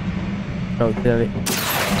 Oh, kita balik.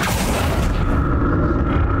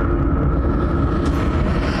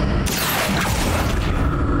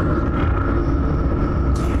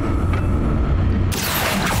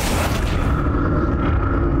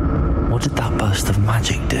 What did that burst of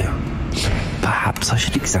magic do? Perhaps I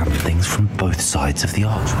should examine things from both sides of the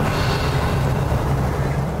archway.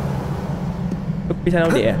 Kau pergi sana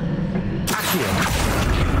update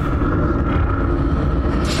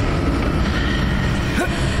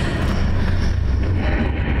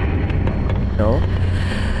No.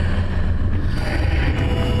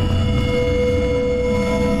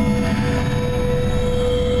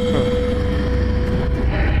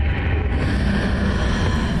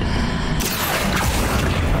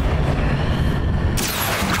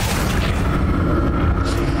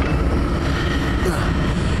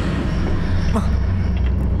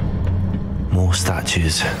 More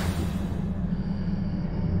statues.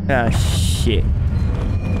 Ah, shit.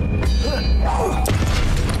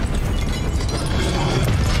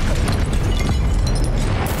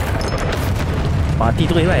 Mati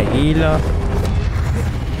terus baik. Gila.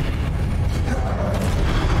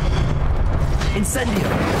 Incendio!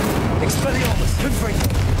 Expelliarmus! Confringo!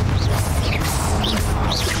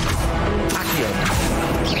 Accio!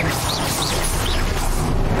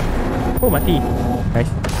 Oh, mati.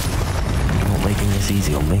 Nice. You're not making this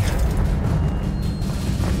easy on me.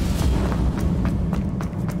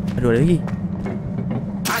 Aduh, ada lagi.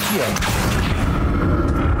 Accio!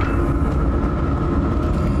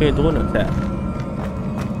 Okay, turun tak?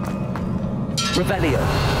 Revelio!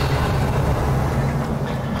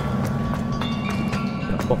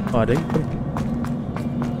 Oh, ada lagi.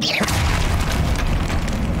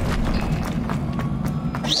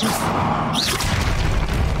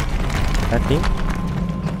 Nothing.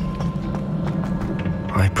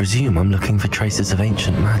 I presume I'm looking for traces of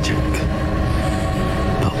ancient magic.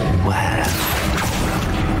 But where?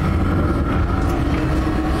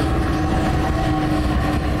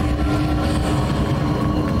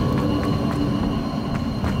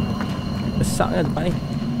 Besar kan tempat ni.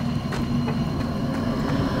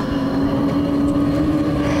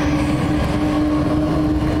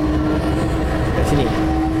 Kat sini.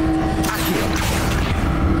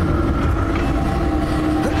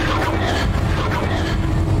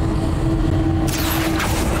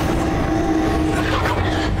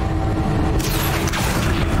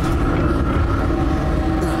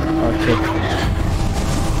 Okay.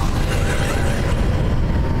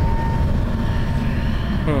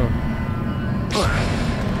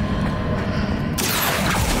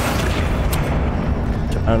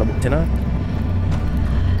 Cepat nak buat macam mana?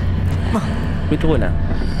 Boleh turun lah.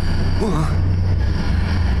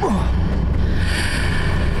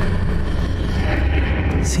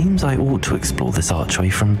 Seems I ought to explore this archway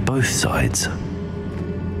from both sides.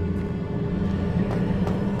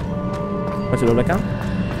 Masuk dalam belakang.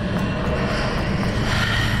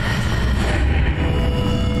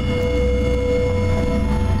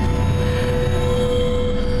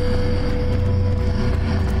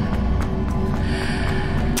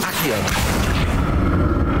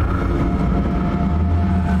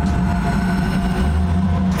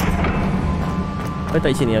 Oh,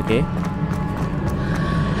 tak di sini, okey.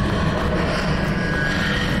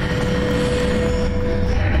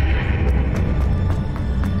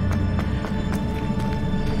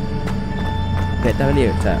 Tak tahu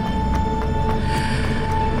dia, tak.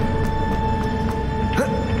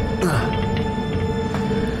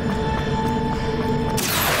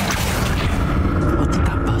 What did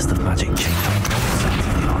that burst of magic change on both sides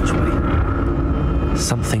of the archway?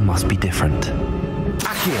 Something must be different.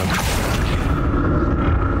 Accio!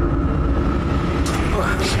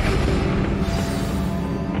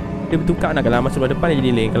 Dia bertukar nak. Kalau masuk dalam depan dia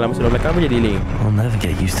jadi link. Kalau masuk dalam belakang pun jadi link. I'll never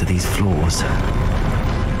get used to these floors.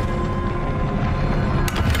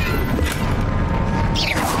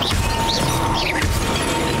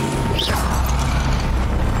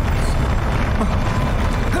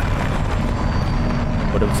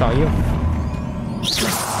 Oh, dah besar je.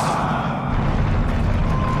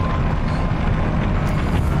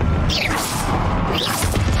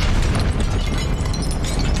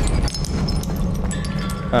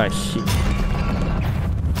 Ah, shit.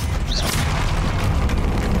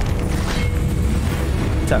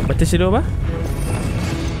 Tak, betul situ apa?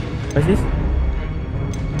 What's this?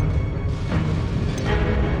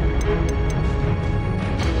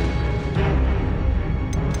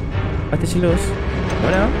 Batu silus.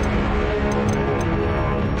 Mana?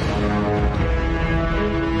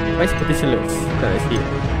 Where's batu silus? Tak ada sikit.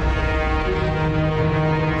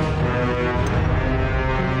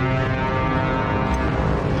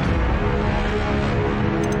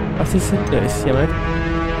 Pasti sedar siap mana.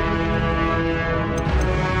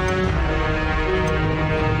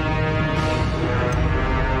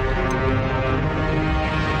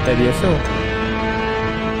 Tak biasa.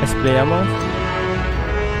 Let's play lama.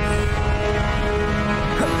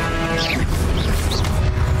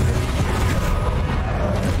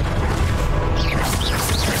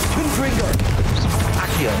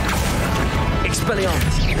 Akhirnya.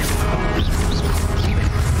 Expelliarmus.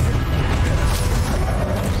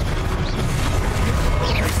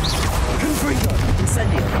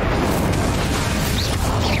 Incendio.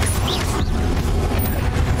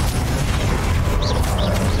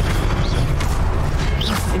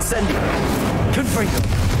 Incendio. Confringo.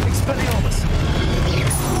 Expelliarmus.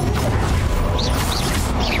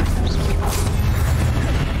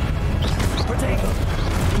 Protego.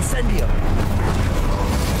 Incendio.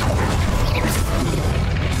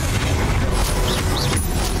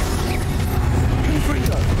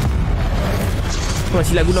 Confringo.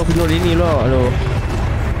 Masih lagu nak guna ni lah. Aduh.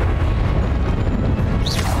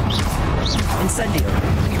 Incendio.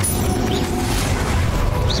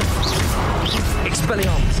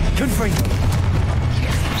 Expelliarmus. Confringo.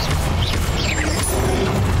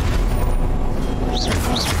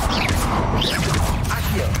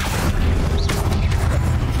 Akhirnya.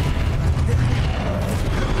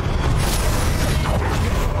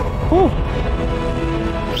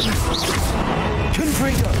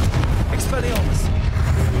 Confringo. Expelliarmus.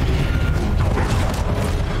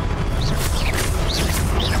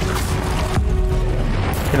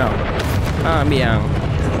 Kenapa? Ambil yang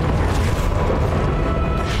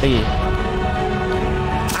lagi.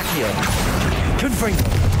 Akhirnya. Confringo.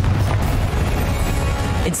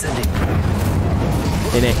 Incendio.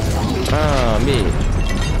 Ini. Ambil.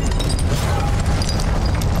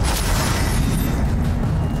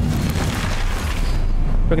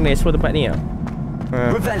 Kau kena explore tempat ni lah.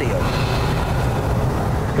 Revelio.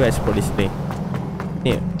 Kau explore di sini.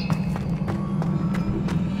 Ni.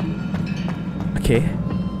 Okay.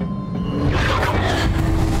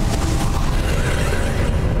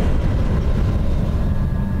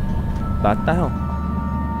 Batas tau.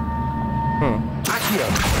 Akhirnya.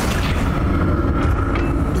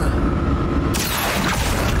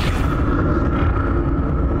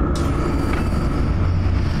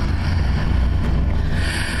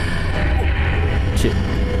 Shit.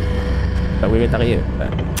 Tak boleh tarik je.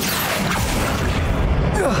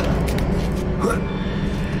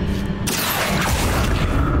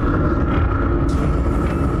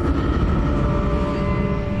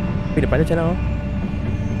 Tapi depan dia macam mana?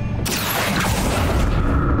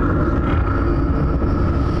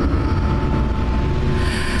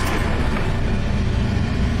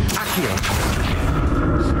 Akhirnya.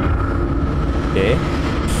 Okay.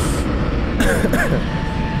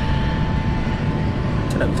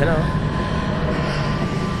 Macam mana?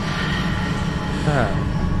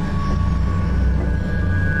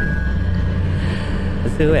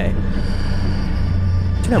 Betul eh?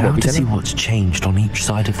 You have to see what's changed on each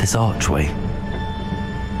side of this archway.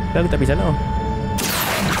 Aku tak pergi sana.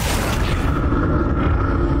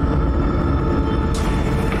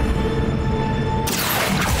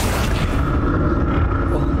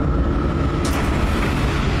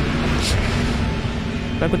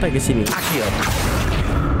 Aku tak ke sini. Akhirnya.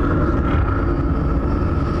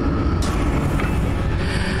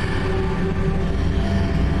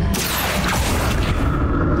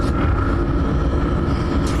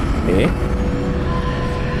 Okay.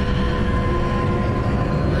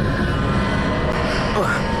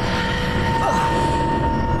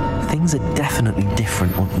 Things are definitely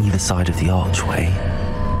different on either side of the archway.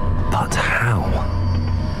 But how?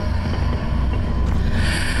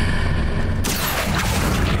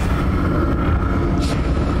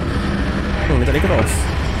 Dia tak boleh cross.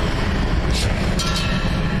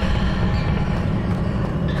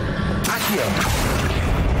 Akhirnya.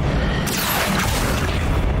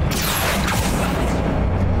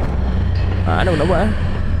 Ada nak buat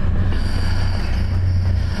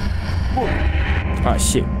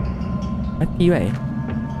shit. Mati weh.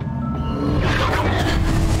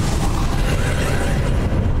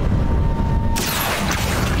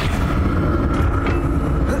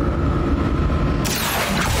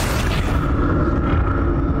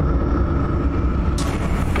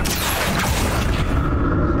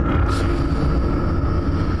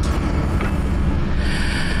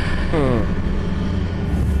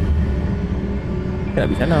 Tak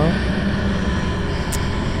bisa nak.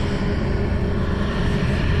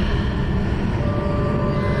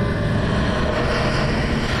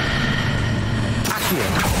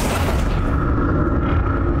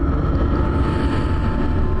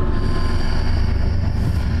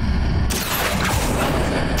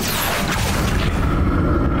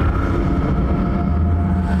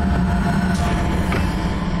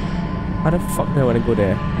 I want to go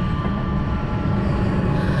there.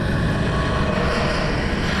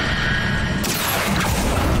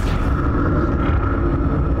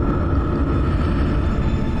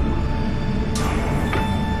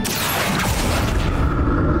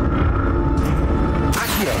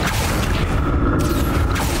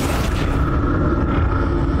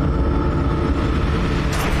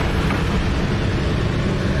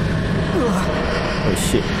 Oh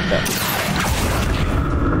shit, tak.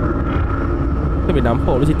 Kita boleh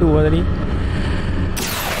nampak di situ tadi.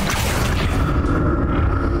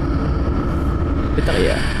 Dia tak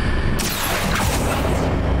payah.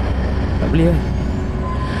 Tak boleh lah.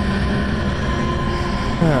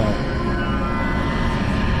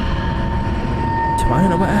 Macam mana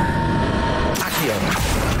nak buat lah?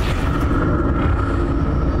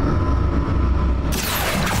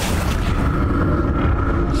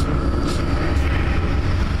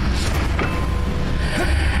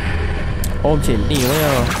 Oh macam ni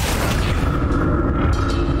ya.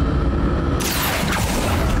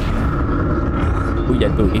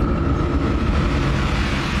 Jatuh ni.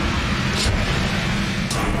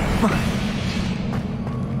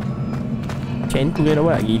 Macam tu dia nak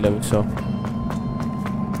buat. Gila besar.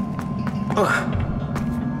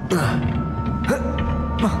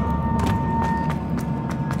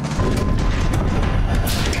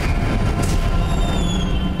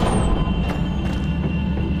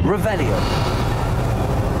 Revelio.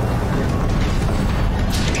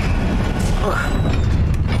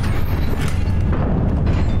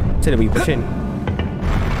 Saya dah bagi potion.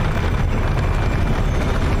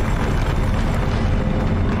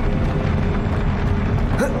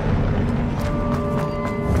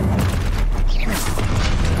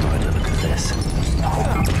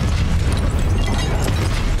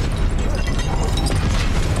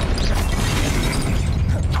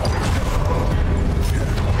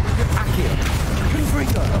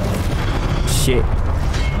 Shit.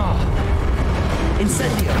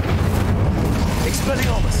 Incendio.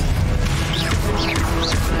 Expelliarmus.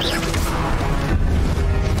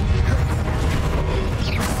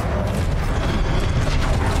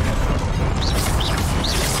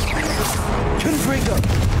 Confringo.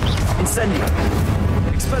 Incendio.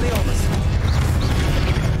 Expelliarmus.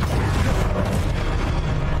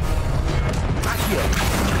 Accio.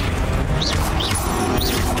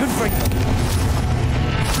 Confringo.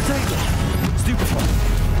 Potato. Stupefy.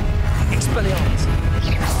 Expelliarmus.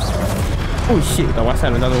 Oh shit,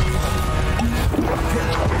 kawasan dah tu.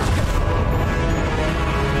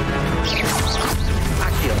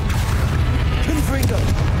 Accio. Confringo.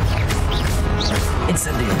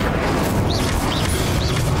 Incendio.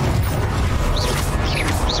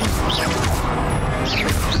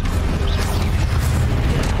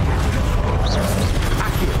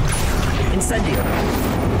 Accio. Incendio.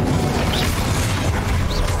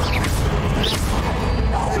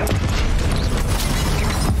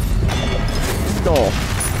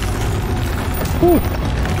 Oh.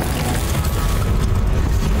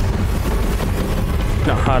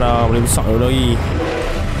 Nak harap boleh besar dulu lagi.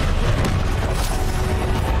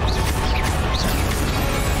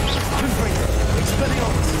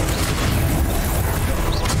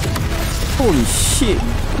 Holy shit.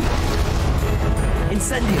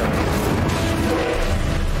 Incendio.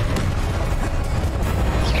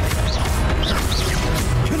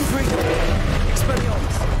 Confringo.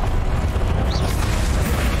 Expelliarmus.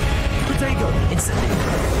 Potato. Incendio.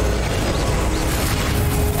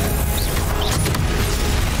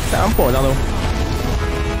 Tak nampak dah tu.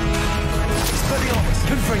 Expelliarmus.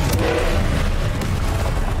 Confringo.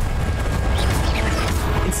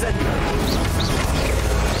 Incendio.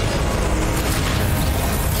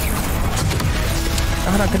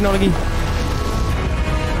 Nak kena lagi.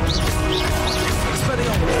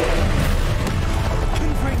 Expelliarmus.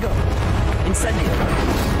 Confringo. Incendio.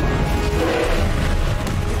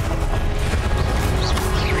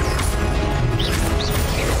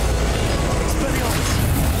 Expelliarmus.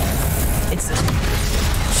 Incendio.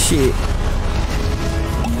 Shit.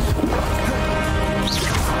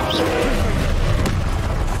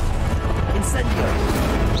 Incendio.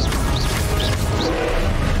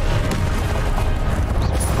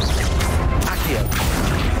 Accio.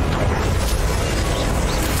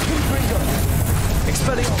 Confringo.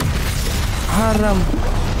 Expelliarmus. Haram.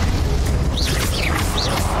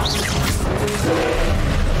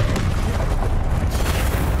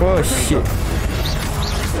 Oh shit.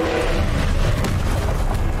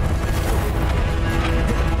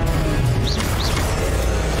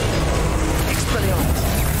 Expelliarmus.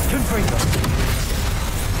 Confringo.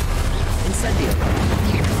 Incendio.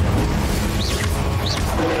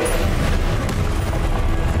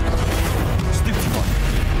 Stupefy.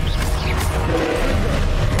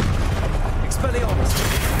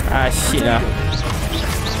 Ah, shit lah.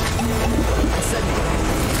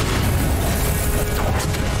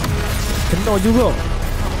 Kena juga.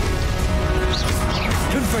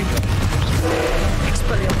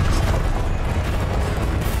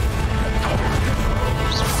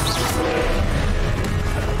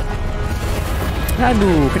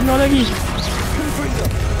 Aduh, kena lagi.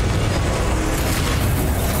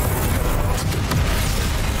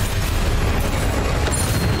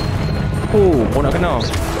 Oh, mau nak kena.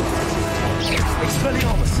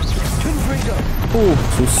 Oh,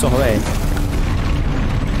 susah kan.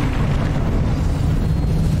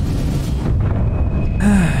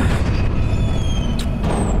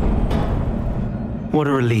 What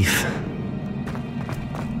a relief.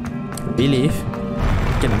 Relief?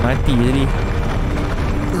 Kena mati tadi.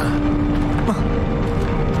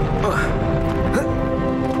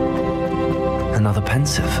 Another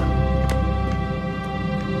pensive.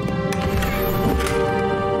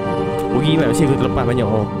 Rugi kan, mesti aku terlepas banyak.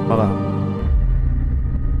 Oh, parah.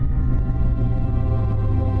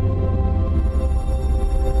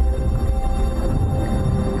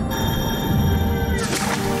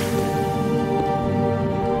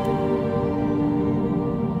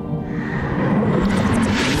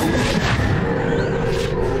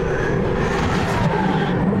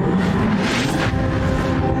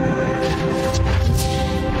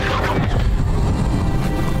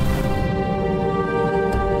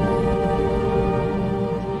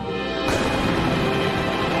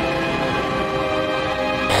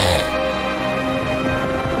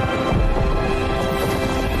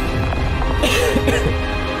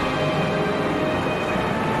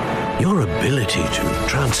 Your ability to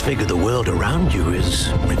transfigure the world around you is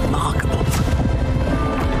remarkable.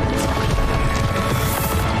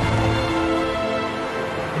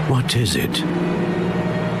 What is it?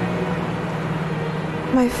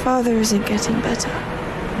 My father isn't getting better.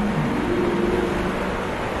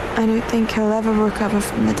 I don't think he'll ever recover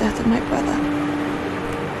from the death of my brother.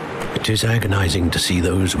 It is agonizing to see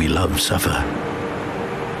those we love suffer.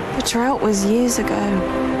 The drought was years ago,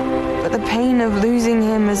 but the pain of losing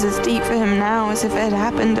him is as deep for him now as if it had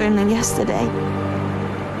happened only yesterday.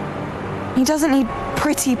 He doesn't need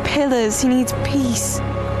pretty pillars, he needs peace.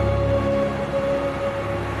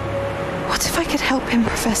 What if I could help him,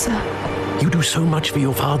 Professor? You do so much for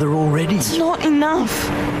your father already. It's not enough.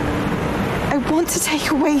 I want to take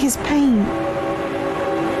away his pain.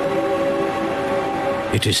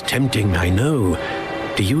 It is tempting, I know,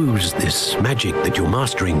 to use this magic that you're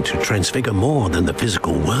mastering to transfigure more than the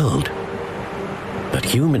physical world. But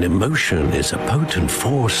human emotion is a potent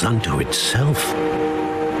force unto itself.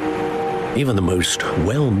 Even the most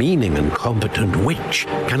well-meaning and competent witch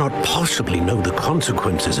cannot possibly know the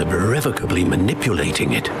consequences of irrevocably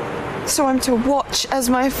manipulating it. So I'm to watch as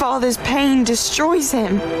my father's pain destroys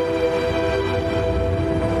him.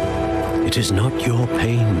 It is not your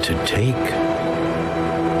pain to take.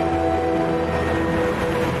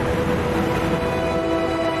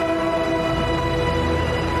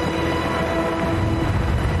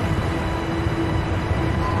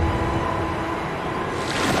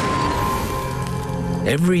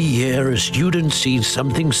 Every year, a student sees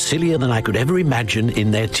something sillier than I could ever imagine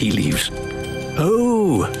in their tea leaves.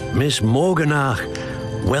 Oh, Miss Morganach,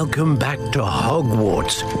 welcome back to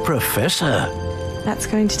Hogwarts, Professor. That's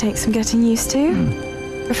going to take some getting used to.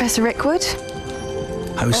 Professor Rickwood?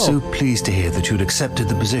 I was so pleased to hear that you'd accepted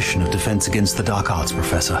the position of Defense Against the Dark Arts,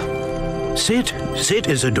 Professor. Sit,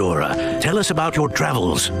 Isadora. Tell us about your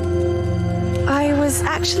travels. I was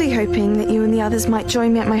actually hoping that you and the others might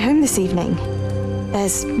join me at my home this evening.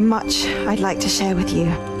 There's much I'd like to share with you.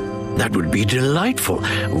 That would be delightful.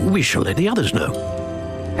 We shall let the others know.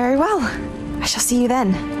 Very well. I shall see you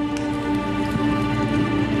then.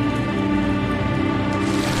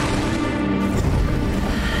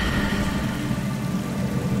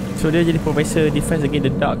 So dia jadi Professor Defense Against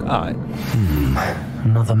the Dark Art.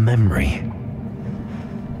 Another memory.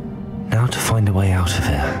 Now to find a way out of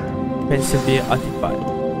here. Pensive artifact.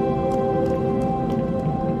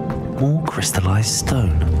 More crystallized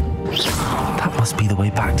stone. That must be the way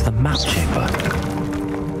back to the map chamber.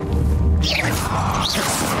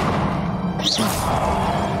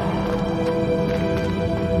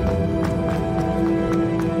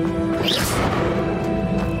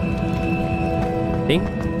 Think?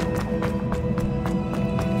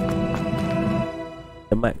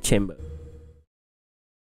 The map chamber.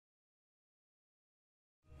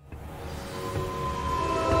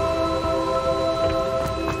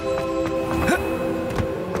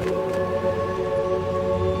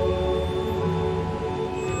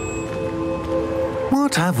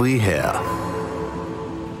 What have we here?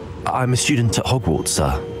 I'm a student at Hogwarts,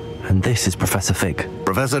 sir. And this is Professor Fig.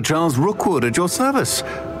 Professor Charles Rookwood at your service.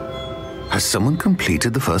 Has someone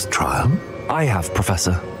completed the first trial? I have,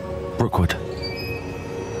 Professor Rookwood.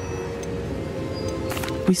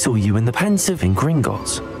 We saw you in the Pensive in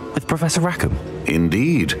Gringotts with Professor Rackham.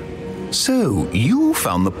 Indeed. So, you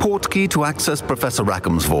found the portkey to access Professor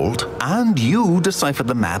Rackham's vault, and you deciphered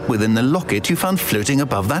the map within the locket you found floating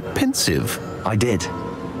above that Pensive. I did.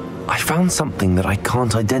 I found something that I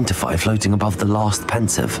can't identify floating above the last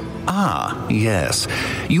Pensive. Ah, yes.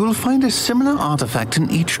 You will find a similar artifact in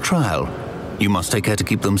each trial. You must take care to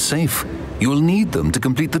keep them safe. You will need them to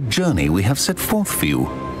complete the journey we have set forth for you.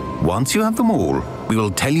 Once you have them all, we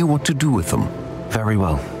will tell you what to do with them. Very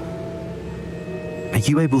well. Are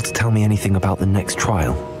you able to tell me anything about the next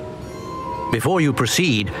trial? Before you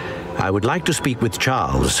proceed, I would like to speak with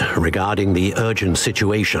Charles regarding the urgent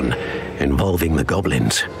situation involving the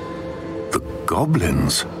goblins. The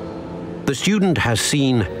goblins? The student has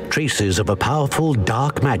seen traces of a powerful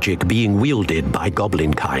dark magic being wielded by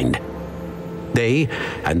goblin kind. They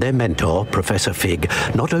and their mentor, Professor Fig,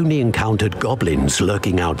 not only encountered goblins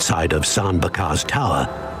lurking outside of Sanbakar's tower,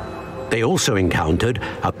 they also encountered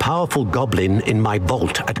a powerful goblin in my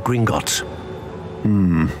vault at Gringotts.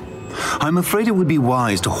 I'm afraid it would be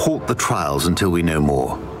wise to halt the trials until we know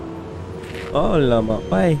more. Oh, lama.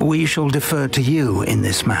 Why? We shall defer to you in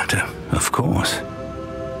this matter, of course.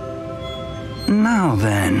 Now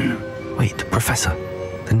then... Wait, Professor.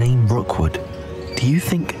 The name Rookwood. Do you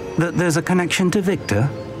think... that there's a connection to Victor?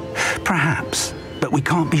 Perhaps, but we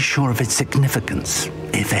can't be sure of its significance,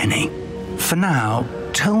 if any. For now,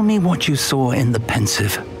 tell me what you saw in the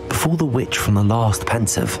Pensive. Before the witch from the last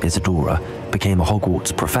Pensive, Isadora, became a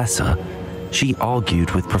Hogwarts professor, she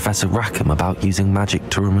argued with Professor Rackham about using magic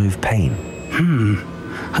to remove pain.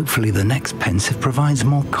 Hopefully the next Pensive provides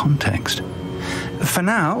more context. For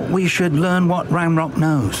now, we should learn what Ranrock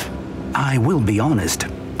knows. I will be honest,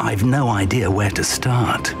 I've no idea where to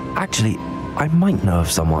start. Actually, I might know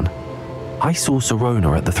of someone. I saw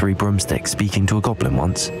Serona at the Three Broomsticks speaking to a goblin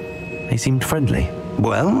once. They seemed friendly.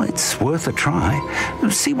 Well, it's worth a try.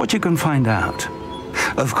 See what you can find out.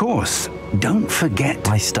 Of course, don't forget...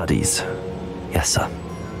 my studies. Yes, sir.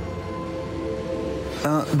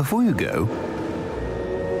 Before you go...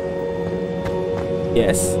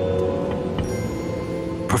 Yes?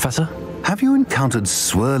 Professor? Have you encountered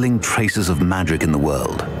swirling traces of magic in the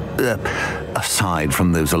world? Aside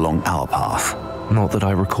from those along our path? Not that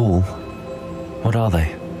I recall. What are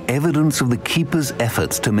they? Evidence of the Keeper's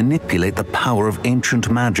efforts to manipulate the power of ancient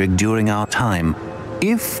magic during our time.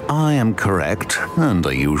 If I am correct, and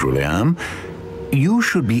I usually am, you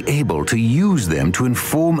should be able to use them to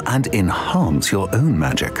inform and enhance your own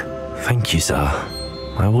magic. Thank you, sir.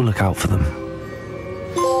 I will look out for them.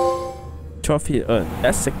 Trophy earned.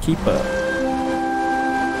 That's a keeper.